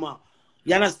Road, Mama.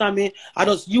 You understand me? I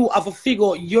just you have to figure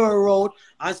out your road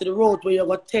and so the road where you're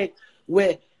going to take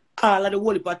where all of the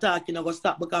whole people talking are going to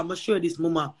stop because I'm sure this,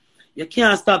 Mama. You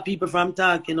can't stop people from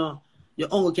talking, you know. Your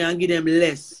uncle can give them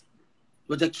less,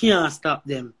 but you can't stop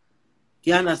them.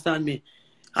 You understand me?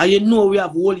 And you know we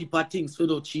have whole heap of things for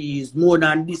the cheese, more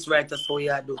than this right that's how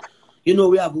you do. You know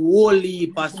we have whole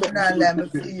heap of something. I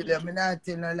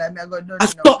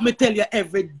stop me tell you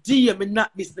every day, I'm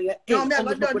not this to your head. No, I'm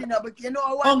not done but you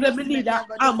know what? I'm going to need a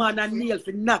hammer and a nail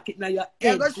to knock it in your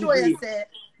head. I'm going to show you, say,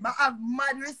 I have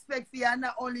mad respect for you and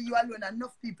not only you alone.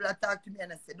 Enough people that talk to me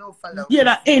and I say, don't follow. Yeah,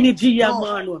 that energy,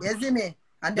 man. You see me?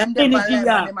 And then them energy,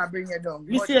 them bring you down.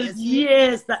 You say,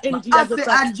 yes, the energy I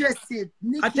address it.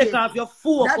 Nikki, I take off your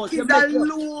focus. That is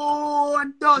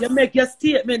alone. You make your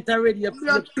statement already. You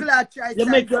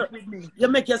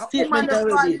make your statement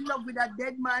already. You in love with a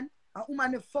dead man. A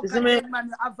woman fuck a dead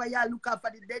man, have a look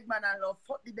after the dead man and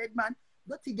fuck the dead man.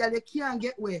 Dirty girl, you can't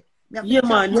get away. Yeah,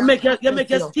 man, you make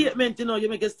a statement, you know, you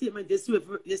make a statement,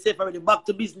 you say already, back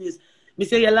to business. Me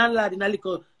say your landlord in a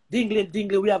little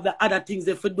dingle, we have the other things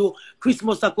if we do.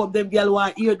 Christmas I come, them girl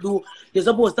want ear do. You're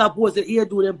supposed to post the ear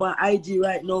do them on IG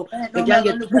right now. You can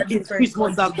get bookings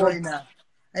Christmas I come.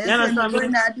 I just say,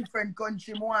 going to a different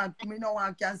country, me no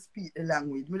one can speak the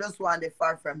language. Me just want to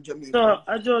far from Jamaica. So,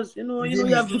 I just, you know, you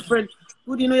have different,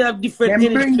 you have different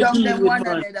energy. Bring down them one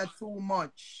another too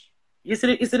much. You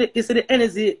see the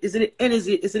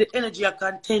energy of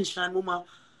contention, mama.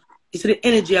 You see the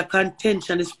energy of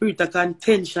contention, the spirit of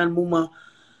contention, mama.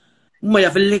 Mama, you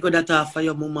have to let go that off for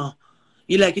your mama.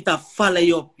 You like it to follow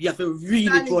you up. You have to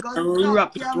read it out and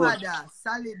wrap it up.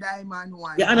 Sally Diamond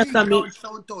one. You understand me?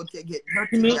 Shout out you get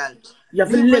dirty girl. You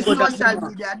have to let go that social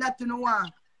media. That you know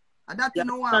one. That you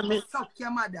know one. Suck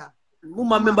your mother.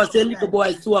 Mama remember say little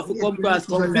boy too have to come across,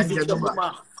 come visit your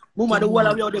mama. Mama the whole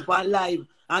of you out there for live.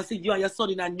 And see you and your son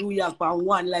in a New York for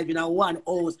one life in a one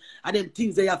house. And them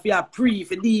things that you have to pre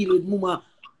for deal with mama.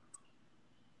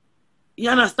 You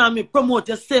understand me? Promote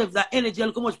yourself, that energy,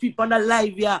 look how much people on the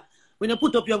live here. When you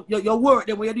put up your work,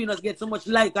 then what you're doing is get so much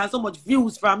like and so much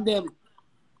views from them.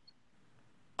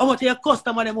 How much of your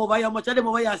customer them over here, how much of them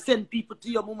over here send people to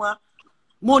your mama.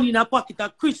 Money in a pocket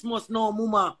at Christmas now,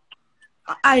 mama.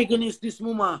 I against this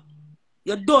mama.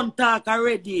 You don't talk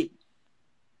already.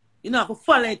 You know, to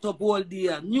follow it up all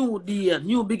day, new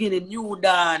beginning, new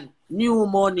dawn, new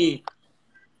money.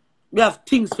 We have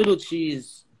things to do,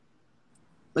 cheese.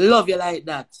 I love you like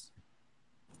that.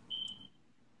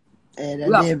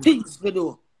 We have things to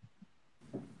do.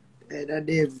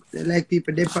 They like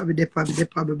people, they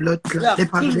probably blood clot. You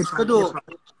have things to do.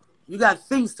 You got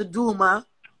things to do, man.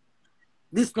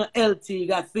 This not healthy, you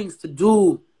got things to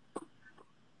do.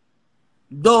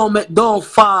 Don't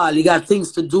fall, you got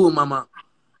things to do, mama.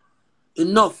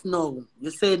 Enough now.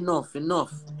 You say enough.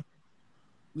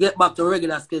 Get back to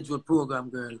regular scheduled program,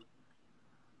 girl.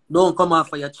 Don't come off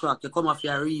for your track. You come off for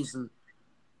your reason.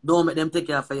 Don't make them take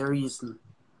care for your reason.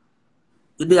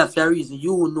 You there for your reason.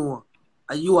 You know.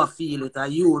 And you feel it.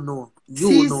 And you know.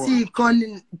 You know.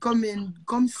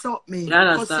 Come sort me. You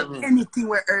understand me? Anything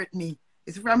will hurt me.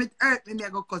 It's from it hurt me, I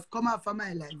go cause come out for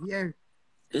my life. Yeah.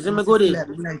 Isn't me good?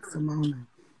 Like some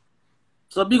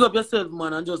So big up yourself,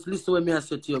 man, and just listen to what me I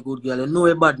say to you, good girl. You know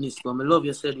your badness, come. I love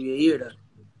you, said you hear that.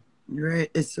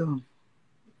 Right, it's so.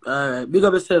 Alright, big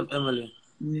up yourself, Emily.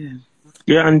 Yeah.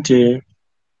 Yeah, auntie.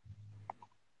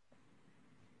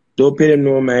 Don't pay them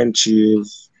no mind,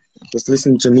 cheese. Just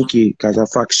listen to Nikki, because I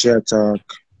fuck share talk.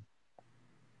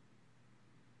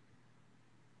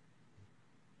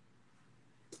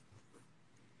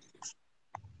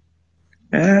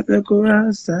 I have to go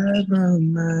outside my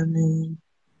money.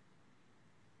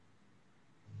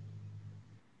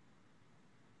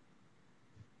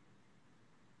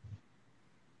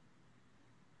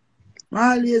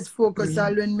 I always focus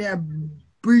all when me a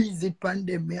breeze it on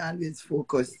them, me always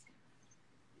focus.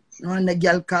 When the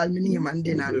girl call me name and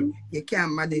then you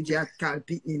can't manage your call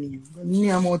pitney name.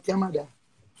 Name out your mother.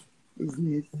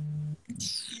 Business.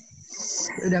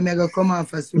 So then I go come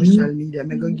off of social media.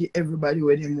 I go give everybody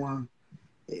what they want.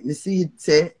 Me see it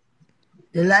say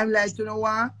the limelight you know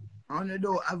what? I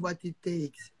don't have what it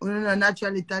takes. You're not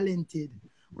naturally talented.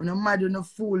 You're not mad, you're not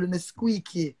fool, you're not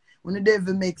squeaky. You don't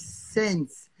even make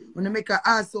sense. You don't make an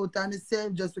ass out on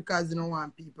yourself just because you don't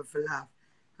want people to laugh.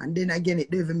 And then again, it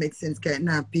don't even make sense because it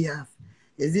not pay off.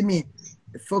 You see me?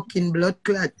 The fucking blood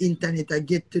clot internet I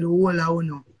get to the whole of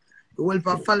you. The whole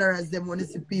of followers them want to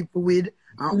see people with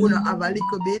and you have a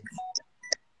little bit.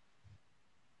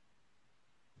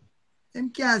 Them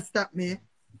can't stop me.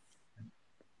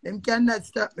 Them cannot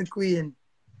stop me, queen.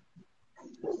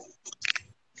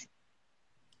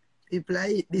 People I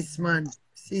hate this man.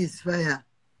 Ceasefire.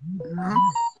 You know?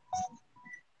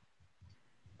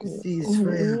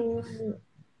 Ceasefire.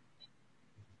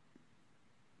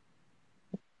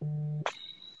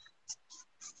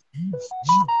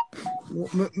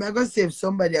 I'm going to say if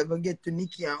somebody I'm going to get to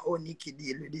Nikki and how Nikki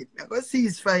deal with it. I'm going to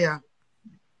ceasefire.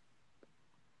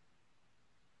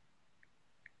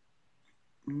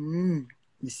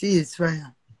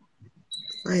 Ceasefire.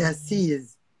 Fire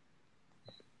sees.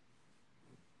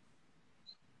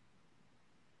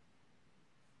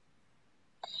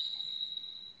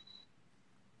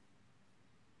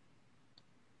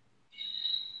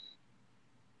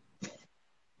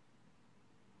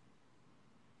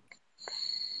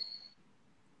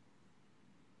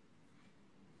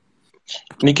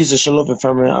 Nikki says she love it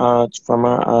from her heart,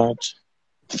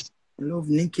 Love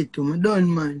Nikki too, my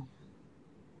done man.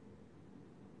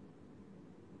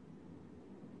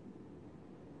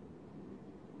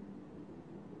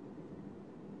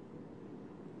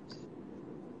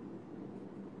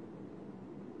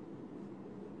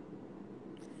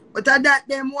 But at that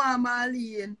them want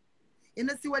Marlene. You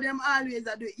know see what them always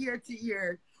I do ear to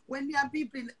ear. When me and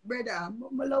people, brother, I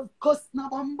love cuss now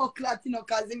bumbo clat, you know,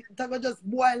 cause it go just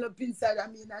boil up inside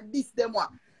of me and this them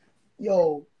one.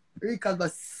 Yo, Rika go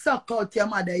suck out your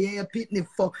mother, yeah, you pitney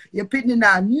for you pitney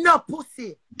now, no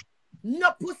pussy.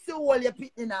 No pussy hole you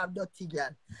pitney now, dirty girl.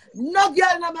 No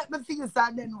girl now make me feel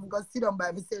sad then I'm gonna sit down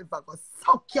by myself and go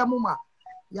suck your mama.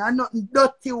 You're nothing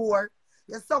dirty whore.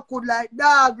 You suck good like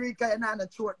dog, Rika, you're not a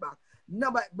short back.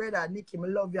 Nobody, brother, Nikki, I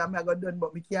love you, I'm going to done,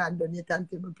 but I can't done it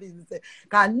until me please say.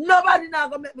 Because nobody now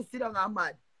going to make me sit down and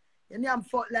mad. You know, I'm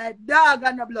fuck like dog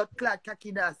and a blood clot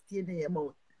cocky that stay in your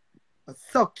mouth. I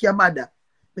suck your mother.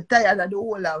 I'm tired of the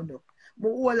whole out now. My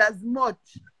whole as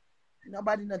much.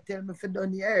 Nobody not tell me for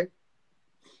done here.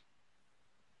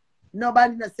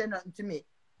 Nobody not say nothing to me.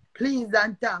 Please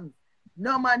and thanks.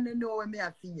 No man know what me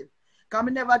I feel. Because I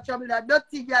never trouble that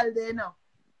dirty girl there now.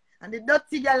 And the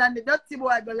dirty girl and the dirty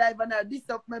boy go live and I this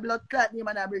up my blood clot name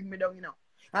and I bring me down, you know.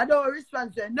 I don't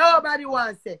respond to it. Nobody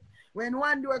wants it. When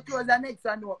one door close, the next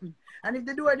one open. And if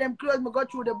the door them close, I go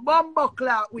through the bumbo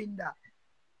clock window.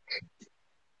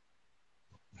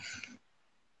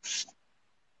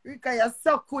 Rika, you're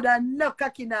so good and no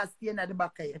cocky nasty in the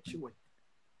back of your throat.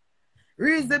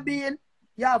 Reason being,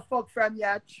 you're fuck from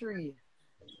your tree.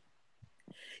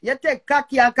 You take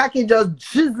cocky and cocky just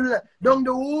drizzle down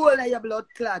the whole of your blood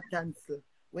clot cancel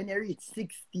when you reach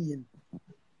 16.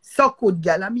 So good,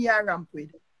 girl. I'm here ramp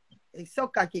with. It's so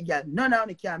cocky, girl. None of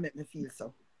them can make me feel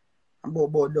so. I'm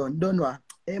about done. Done what?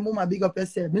 Hey, mama, big up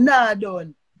yourself. Me nah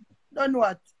done. Done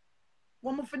what?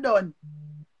 What am I for done?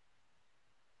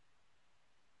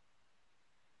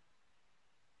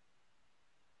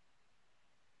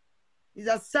 It's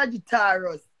a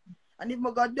Sagittarius. And if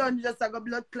I got done, just I got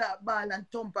blood clot ball and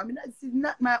thump. I mean, this is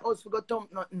not my house for go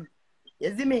thump nothing.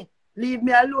 You see me? Leave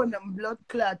me alone, I'm blood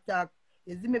clot talk.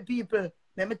 You see me, people?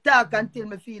 Let me talk until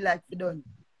me feel like we done.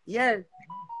 Yeah.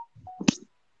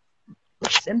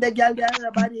 Them the girl there in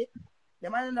the body.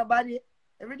 Them man in the body.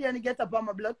 Every day I get up on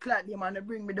my blood clot, them man, they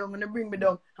bring me down and they bring me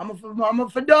down. I'm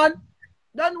for done.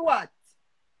 Done what?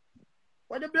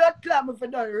 What the blood clot me for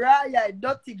done? Right,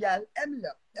 dirty girl.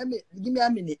 Give me a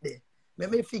minute there. Let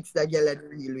me fix that girl the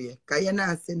real way. Because you're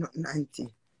not saying nothing,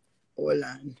 auntie. Hold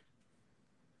on.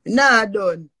 Nah,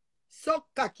 done. So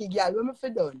cocky, girl. What me for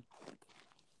done?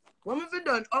 What me for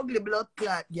done? Ugly blood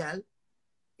clot, girl.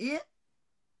 Yeah?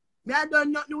 Me I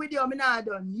done nothing with you. Me not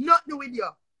done nothing with you.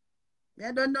 Me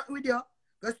I done nothing with you.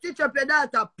 Go stitch up your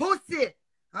daughter, pussy.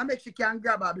 And make she can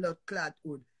grab her blood clot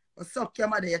hood. Or suck your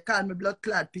mother. You call me blood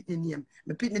clot pitney name.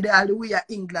 Me pitney there all the way of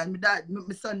England.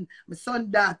 My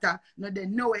son daughter, no they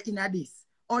nowhere in this.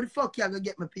 How the fuck you gonna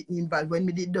get my pitney involved when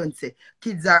me did done say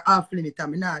kids are off limit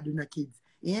and me not do no kids.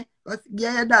 Yeah? But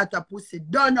get your daughter pussy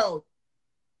done out.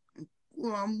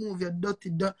 Go and move your dirty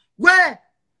done. Where?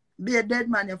 Be a dead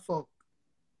man you fuck.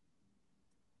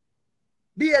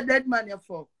 Be a dead man you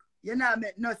fuck. You not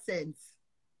make no sense.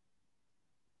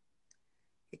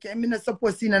 Okay, I'm not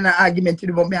supposed to in an argument with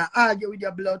you, but I argue with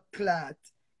your blood clot.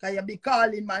 Because you be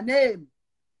calling my name.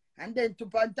 And then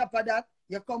on top of that,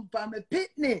 you come from me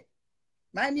pitney.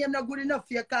 My name not good enough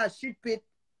for you call shit pit.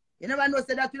 You never know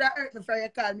say that will hurt me for you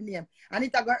call me name. And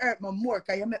it gonna hurt me more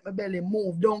because you make my belly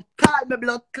move. Don't call me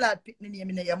blood clot pitney name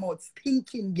in your mouth.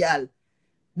 Stinking girl.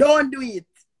 Don't do it.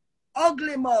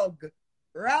 Ugly mug.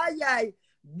 Right.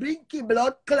 Blinky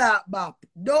blood clot bop.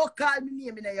 Don't call me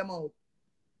name in your mouth.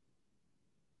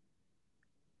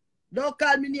 Don't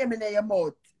call me name in your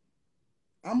mouth.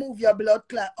 And move your blood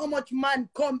clot. How much man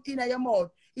come in your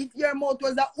mouth? If your mouth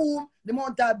was a womb, the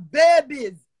amount of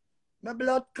babies, my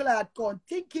blood clot come.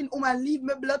 Thinking woman leave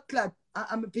my blood clot.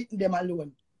 I'm picking them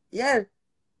alone. Yeah.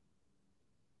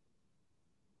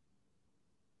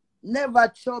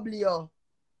 Never trouble you.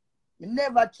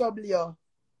 Never trouble you.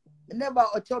 Never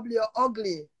trouble you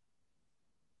ugly.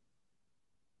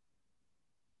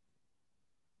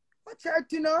 What's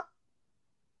hurt, you know?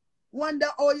 Wonder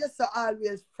how you so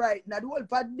always frightened. The whole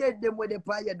part dead them with the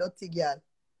pie, you dirty girl.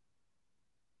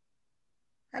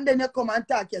 And then you come and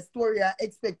talk your story and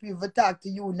expect people to talk to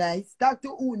you nice. Talk to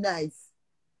who nice?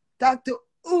 Talk to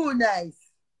who nice?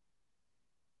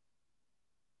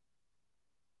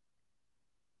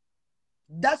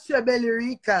 That's your belly,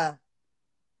 Rika.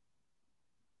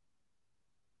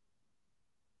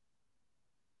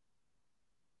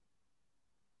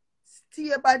 Stay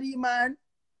your body, man.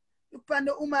 Look on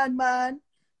the woman, man.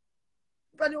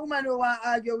 Look on the woman who want to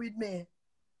argue with me.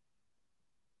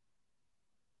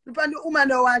 Look on the woman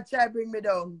who want to try to bring me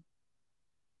down.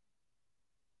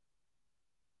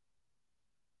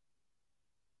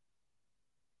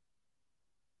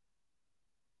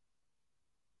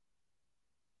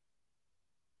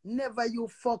 Never you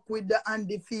fuck with the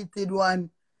undefeated one.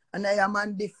 And I am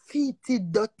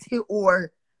undefeated dirty whore.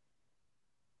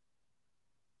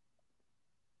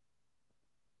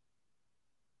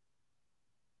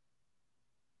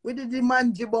 We did the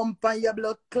mangy bump on your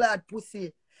blood clot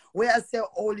pussy. Where I say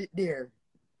hold it there.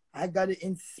 I gotta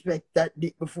inspect that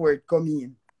dick before it come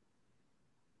in.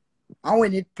 And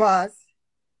when it pass,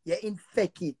 you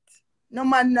infect it. No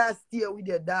man not stay with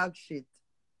your dog shit.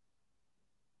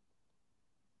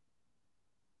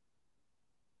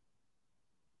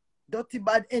 Dirty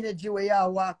bad energy where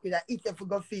you walk with a eat if you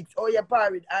go fix. Or you par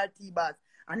with RT bars.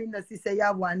 And in the say you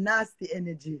have one nasty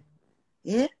energy.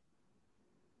 Eh?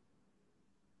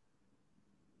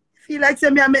 Feel like say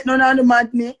me I make none of the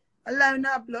mad me. I lie on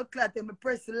a blood clot and me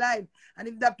press live. And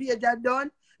if that page are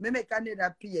done, me make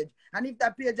another page. And if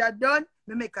that page are done,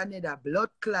 me make another blood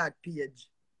clot page.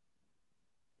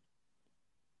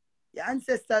 Your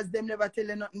ancestors, them never tell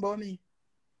you nothing about me.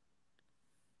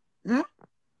 Hmm?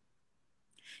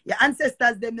 Your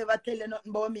ancestors, them never tell you nothing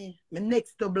about me. Me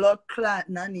next to blood clot,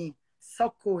 nanny.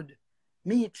 So good.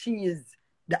 Me cheese.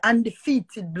 The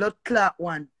undefeated blood clot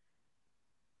one.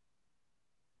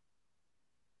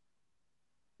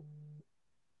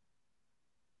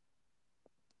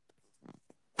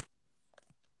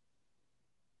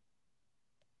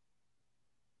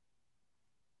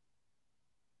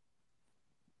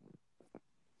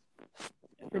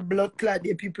 The blood clot,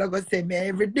 the people are going to say me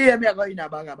every day me go in a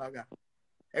baga.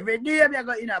 Every day me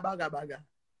go in a baga.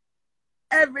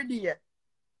 Every day.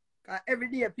 Because every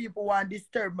day people want to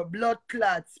disturb my blood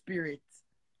clot spirit.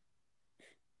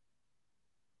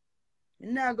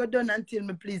 Me not go done until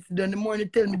me please done. The more you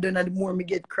tell me done, the more me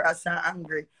get cross and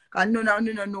angry. Because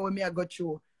none know me I go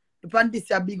through. Upon this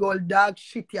a big old dog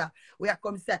shit here. Where I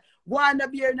come say, go on the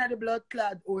beer in the blood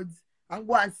clot woods and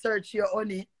go and search your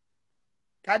honey.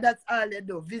 Because that's all they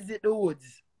do. Visit the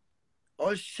woods.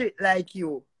 Or shit like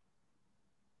you.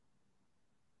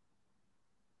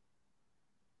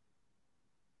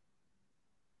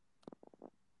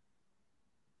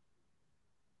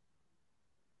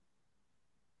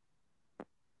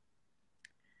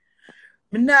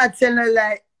 Me not tell no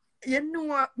lie. You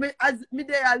know, me, as me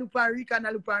there I look on Rika and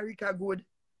I look on Rika good.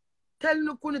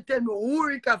 Couldn't tell me who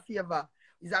Rika favor.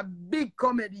 It's a big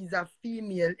comedy, it's a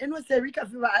female. You know say Rika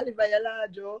favor Oliver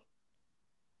Yalajo.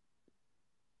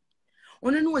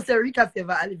 You know say Rika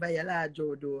favor Oliver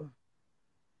Yalajo though.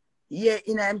 Yeah,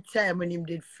 in him time when him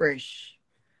did fresh.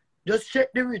 Just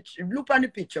check the rich. Look on the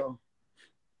picture.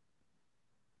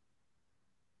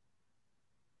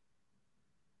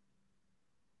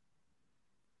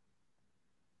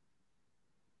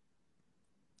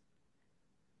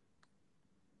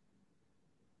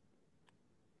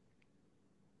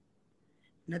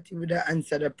 Not even the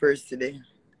answer the person there.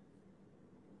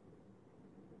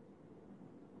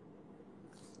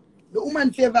 The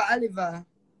woman favor Oliver.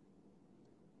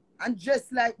 And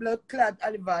just like blood clot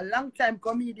Oliver, long time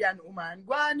comedian woman.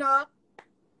 Go on now.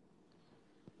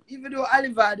 Even though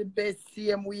Oliver the best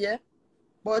same way,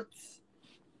 but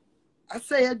I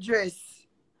say your dress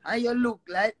and you look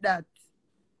like that.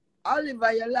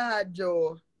 Oliver, you large,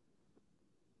 oh.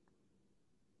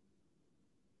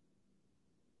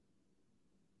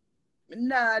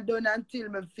 Nah, done until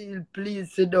me feel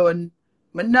pleased to done.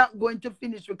 I'm not going to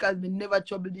finish because me never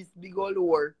trouble this big old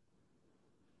war.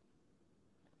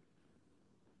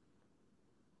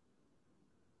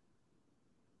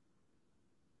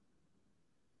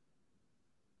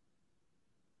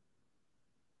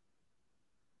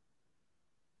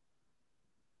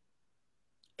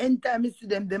 Anytime I see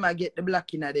them I get the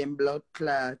black in them blood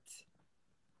clot.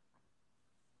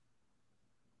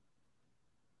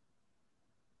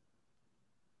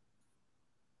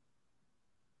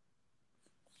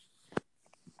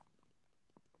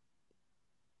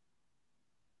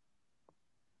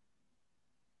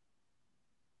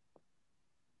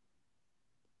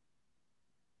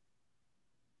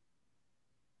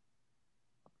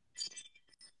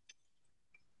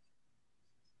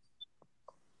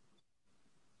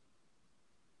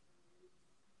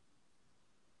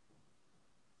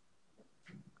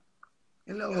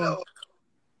 Hello.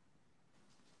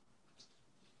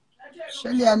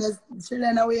 Shelly,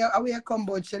 how we come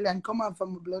about Shelly and come on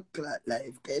from a blood clot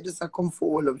life. Okay, you just come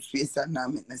for all of space and now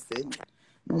make me say.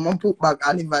 I'm gonna put back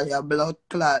Oliver your blood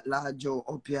clot large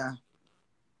up here.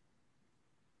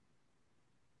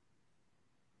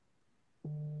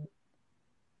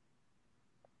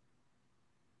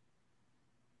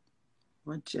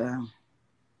 Watch ya.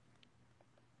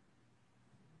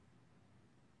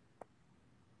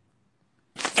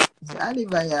 See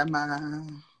Oliver ya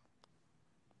man.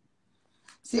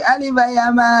 See Oliver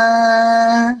ya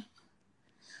man.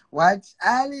 Watch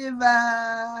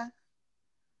Oliver.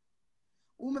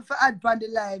 Who me for add on the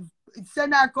live? It's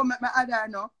send her come at my other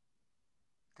no.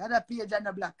 Cause that page on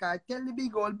the black card. Tell the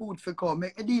big old boot for come.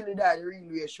 Make a deal with that the real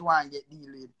way she want get deal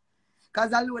with.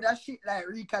 Cause I load of shit like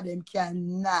Rika them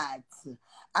cannot.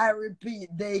 I repeat,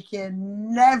 they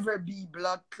can never be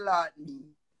blood clot me.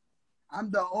 I'm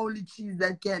the only cheese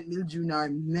that can't melt Junior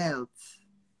melt.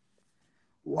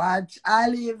 Watch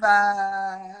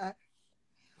Oliver.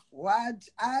 Watch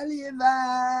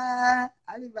Oliver.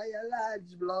 Oliver, you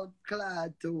large blood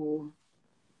clot too.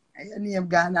 And your name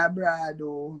gone abroad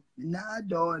though. Nah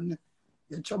done.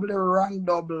 You trouble the wrong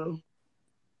double.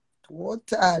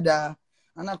 What other?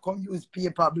 And I come use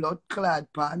paper blood clot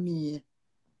for me.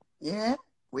 Yeah?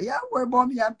 We are worried about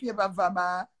me and paper for me.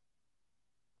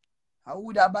 I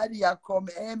would have body come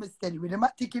steady with them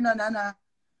taking on Nana.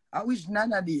 I wish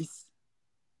none of this.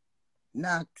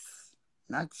 Nax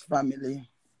family.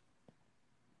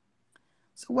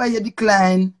 So why you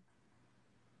decline?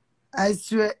 I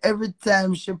swear every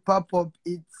time she pop up,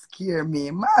 it scare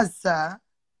me. Massa,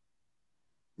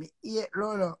 me eat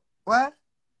Lolo. What?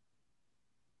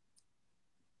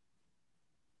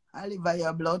 Oliver,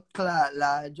 your blood clot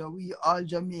large. We all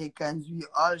Jamaicans, we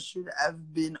all should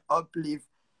have been uplift.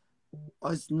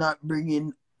 Us not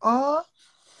bringing. Oh.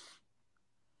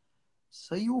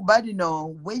 So you body now,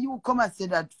 when you come and say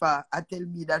that for, I tell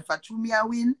me that for true me I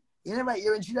win. You never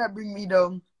hear when she that bring me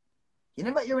down. You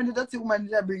never hear when the dirty woman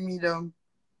that bring me down.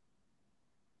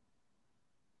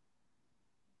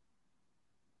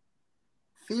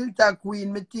 Filter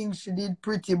queen, me think she did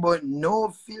pretty, but no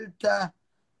filter.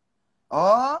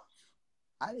 Oh,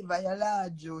 Oliver, you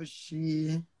large, oh,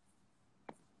 she.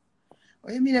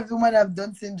 What you mean if the woman have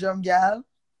Down syndrome, girl?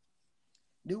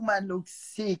 The woman looks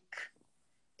sick.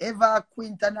 Ever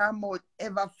quint on her mouth,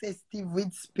 ever festive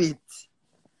with spit.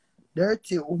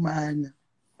 Dirty woman.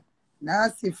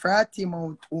 Nasty fratty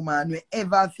mouth woman.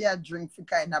 Whenever if you drink for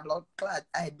kind of blood clot,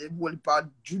 I the whole part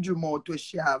juju mouth to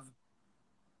she have.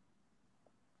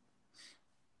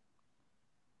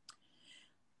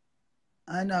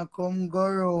 And I come go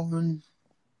round.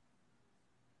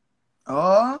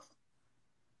 Oh?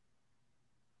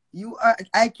 You are,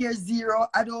 I care zero.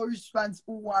 I don't response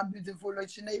who want beautiful. Like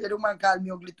she never the man call me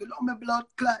ugly too. Love me blood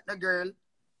clot the girl.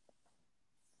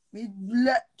 Me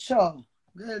lecture.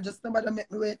 Girl, just nobody make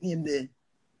me wait name there.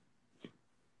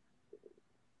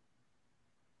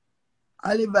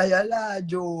 Oliver, you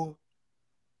large, oh.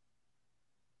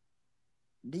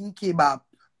 Dinky Bap.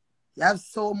 You have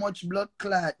so much blood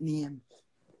clot name.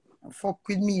 Fuck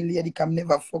with me, lady, can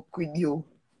never fuck with you.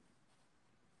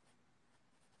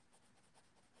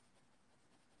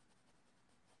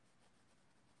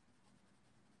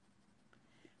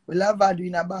 We love her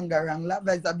doing a bangarang. Love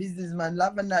her is a businessman.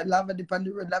 Love her dip on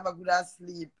the road. Love her good as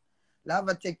sleep. Love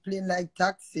her take plane like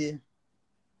taxi.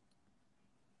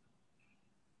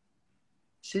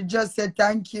 She just said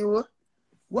thank you.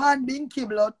 Go and binky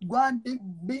blood. Go and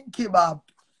binky bab.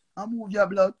 And move your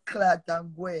blood clot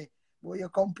and go. Boy, you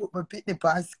come put my pitney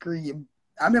pan scream.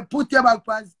 I mean put your back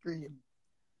pan scream.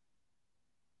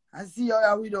 I see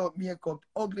you without makeup.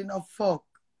 Ugly no fuck.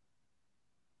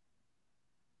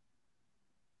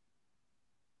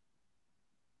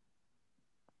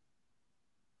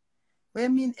 What you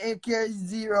mean AK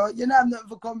zero? You know I'm not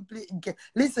for completing.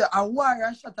 Listen, I war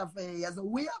and shut up for you. So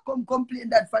we are come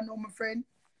completing that for now, my friend.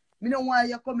 Me don't want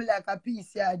you coming like a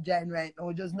PCR giant right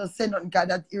now. Just not say nothing because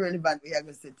that's irrelevant what you're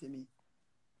going to say to me.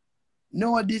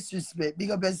 No disrespect.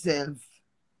 Big up yourself.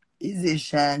 Easy,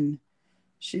 Shan.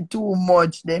 She too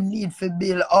much. Them need for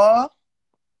bill. Oh,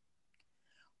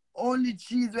 only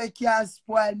cheese we can't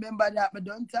spoil. Remember that. I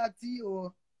don't talk to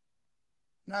you.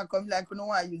 Now come like you know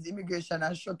I use immigration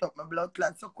and shut up my blood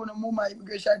clot. So kuna mama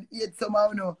immigration hate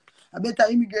somehow no. I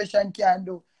better immigration can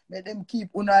do. Let them keep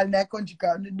una all in their country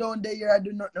because down there I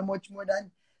do not know much more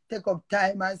than take up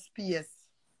time and space.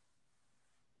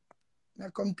 Now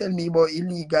come tell me about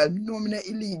illegal. No, I'm not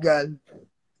illegal.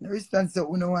 No response to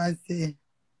una want to say.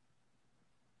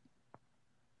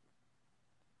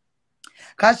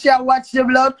 Cause she watch the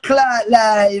blood clot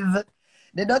live.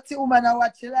 The dirty woman I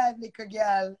watch the live, little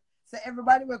girl. So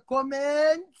everybody will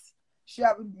comment. She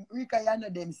have Rika, you know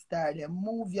them star. They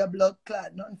move your blood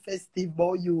clot. Nothing festive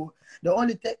about you. The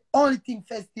only thing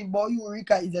festive about you,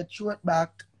 Rika, is a throat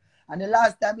back. And the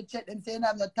last time we checked them saying I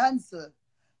have no tonsil.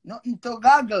 Nothing to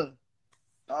goggle.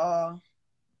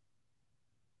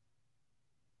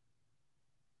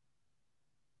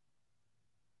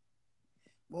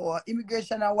 Boy,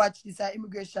 immigration I watch this and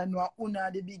immigration no una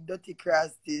the big dirty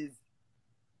crusties.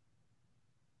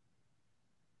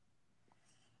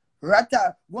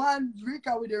 Rata, one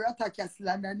Rika with the rata castle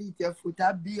underneath your foot.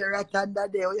 A beer rat under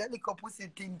there. Oh, you look up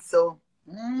pussy think so.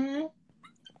 Oh,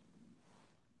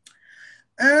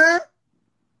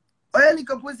 you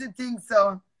look up pussy think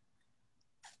so.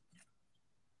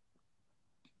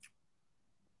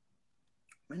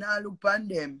 When I look on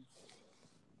them.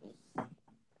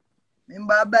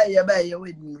 Remember, I buy you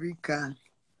with me, Rika.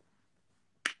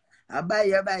 I buy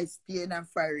you stay in a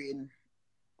foreign.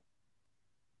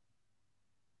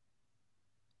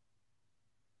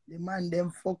 The man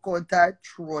them fuck out her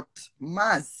throat.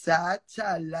 Massa,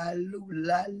 chala,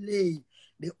 lula, lay.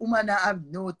 The woman have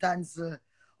no answer.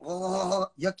 Oh,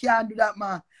 you can't do that,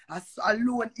 man. A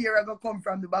lone ear go come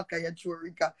from the back of your throat,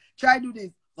 Rika. Try do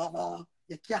this. Oh,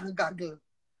 you can't gaggle.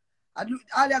 I do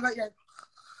all you got here.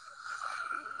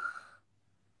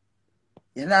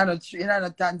 You're not a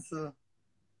dancer.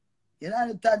 You're not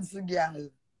a dancer, girl.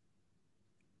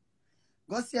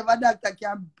 Go see if a doctor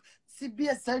can see be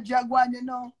a surgeon one, you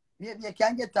know. Maybe you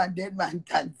can get a dead man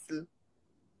dancer.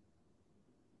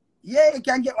 Yeah, you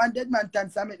can get one dead man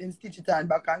dancer, make them stitch it on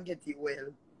back and get it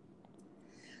well.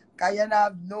 Cause you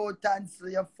have no dancer,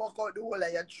 you fuck out the whole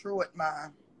of your throat,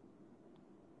 man.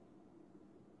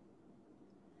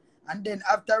 And then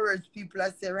afterwards, people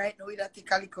are say, right now, you don't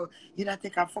take a little, you don't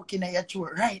take a fucking in your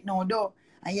throat right now, though.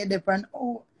 And you're depend,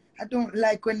 oh, I don't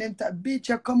like when them bitch,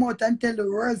 you come out and tell the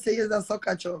world, say you're a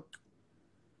sucker chuck.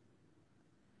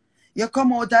 You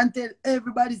come out and tell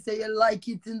everybody, say you like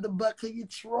it in the back of your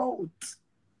throat.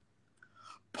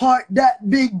 Part that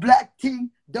big black thing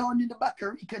down in the back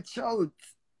of Rika's throat.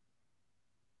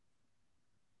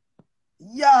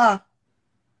 Yeah.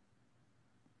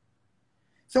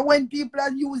 So when people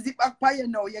are use it back by you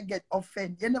now, you get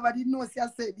offended. You never did know, see, I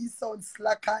said this sounds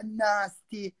slack and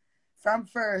nasty from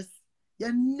first.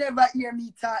 You never hear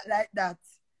me talk like that.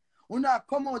 When I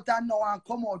come out and now and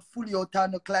come out fully out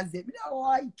of the closet, I don't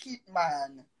like it,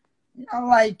 man. I don't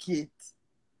like it.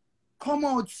 Come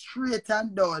out straight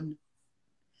and done.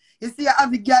 You see, I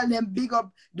have the girl them big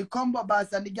up the combo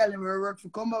boss and the girl them will work for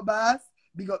combo boss,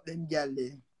 big up them girl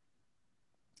them.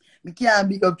 I can't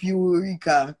big up you,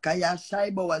 Rika, because your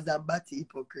Shaiba was a batty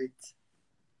hypocrite.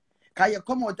 Because you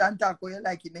come out and talk how you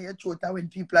like it in your throat, and when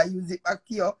people are using it back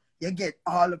to you, you get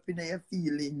all up in your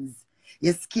feelings.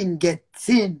 Your skin get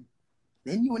thin.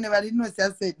 Then you never did know, so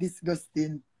I said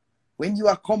disgusting. When you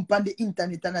are come on the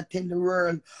internet and I tell the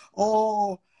world,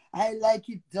 oh, I like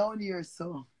it down here,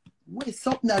 so. Wait,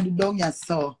 something at the down here,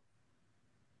 so.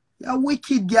 You're a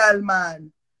wicked girl,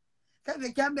 man. Because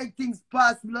they can make things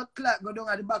pass, blood clot go down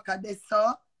at the back of this,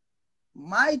 so.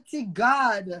 Mighty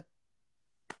God.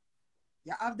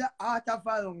 You have the heart of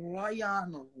a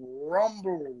lion,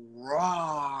 rumble,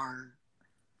 roar.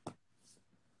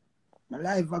 My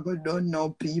life I go done now,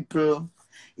 people.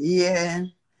 Yeah.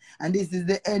 And this is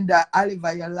the end of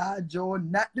Oliver Yalajo.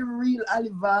 Not the real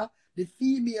Oliver, the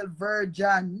female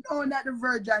virgin. No, not the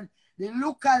virgin. The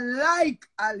look-alike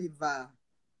Oliver.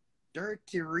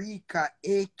 Dirty Rika,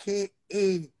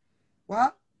 a.k.a.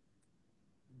 what?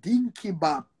 Dinky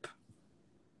Bop.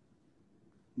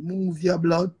 Move your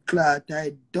blood clot.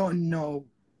 I don't know.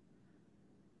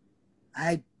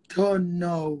 I don't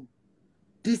know.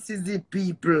 This is it,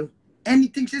 people.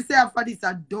 Anything she say after this,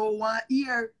 I don't want to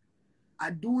hear. I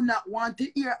do not want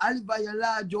to hear Oliver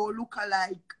Yalajo look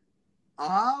alike.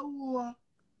 Oh,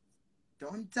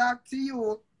 don't talk to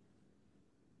you.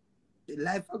 The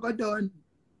life I got done.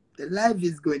 The life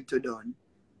is going to done.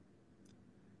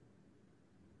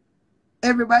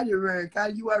 Everybody work,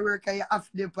 and you are working, you have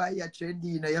to pay your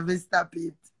trending, you have to stop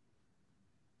it.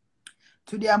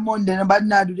 Today I'm Monday, nobody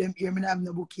now do them here, I have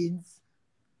no bookings.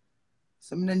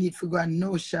 So I need to go and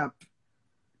no shop.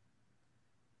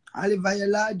 Oliver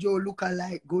Yalajo look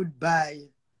alike, goodbye.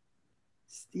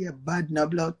 Stay bad, no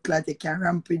blood clot, you can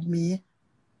ramp with me.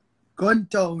 Gun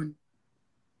town.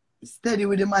 Steady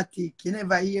with the matic, you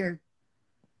never hear.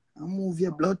 I move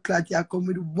your blood clot, you come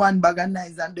with one bag of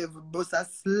knives and devil bust a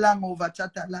slang over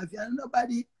chatter life. You know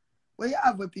nobody. What you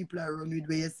have with people around with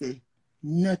where you say?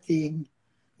 Nothing.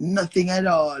 Nothing at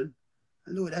all. A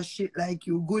load of shit like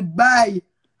you. Goodbye.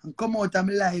 And come out of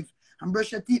my life. And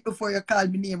brush your teeth before you call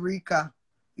me name Rika.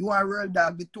 You want a real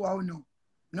dog, the two I know.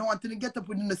 I don't want to get up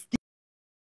within the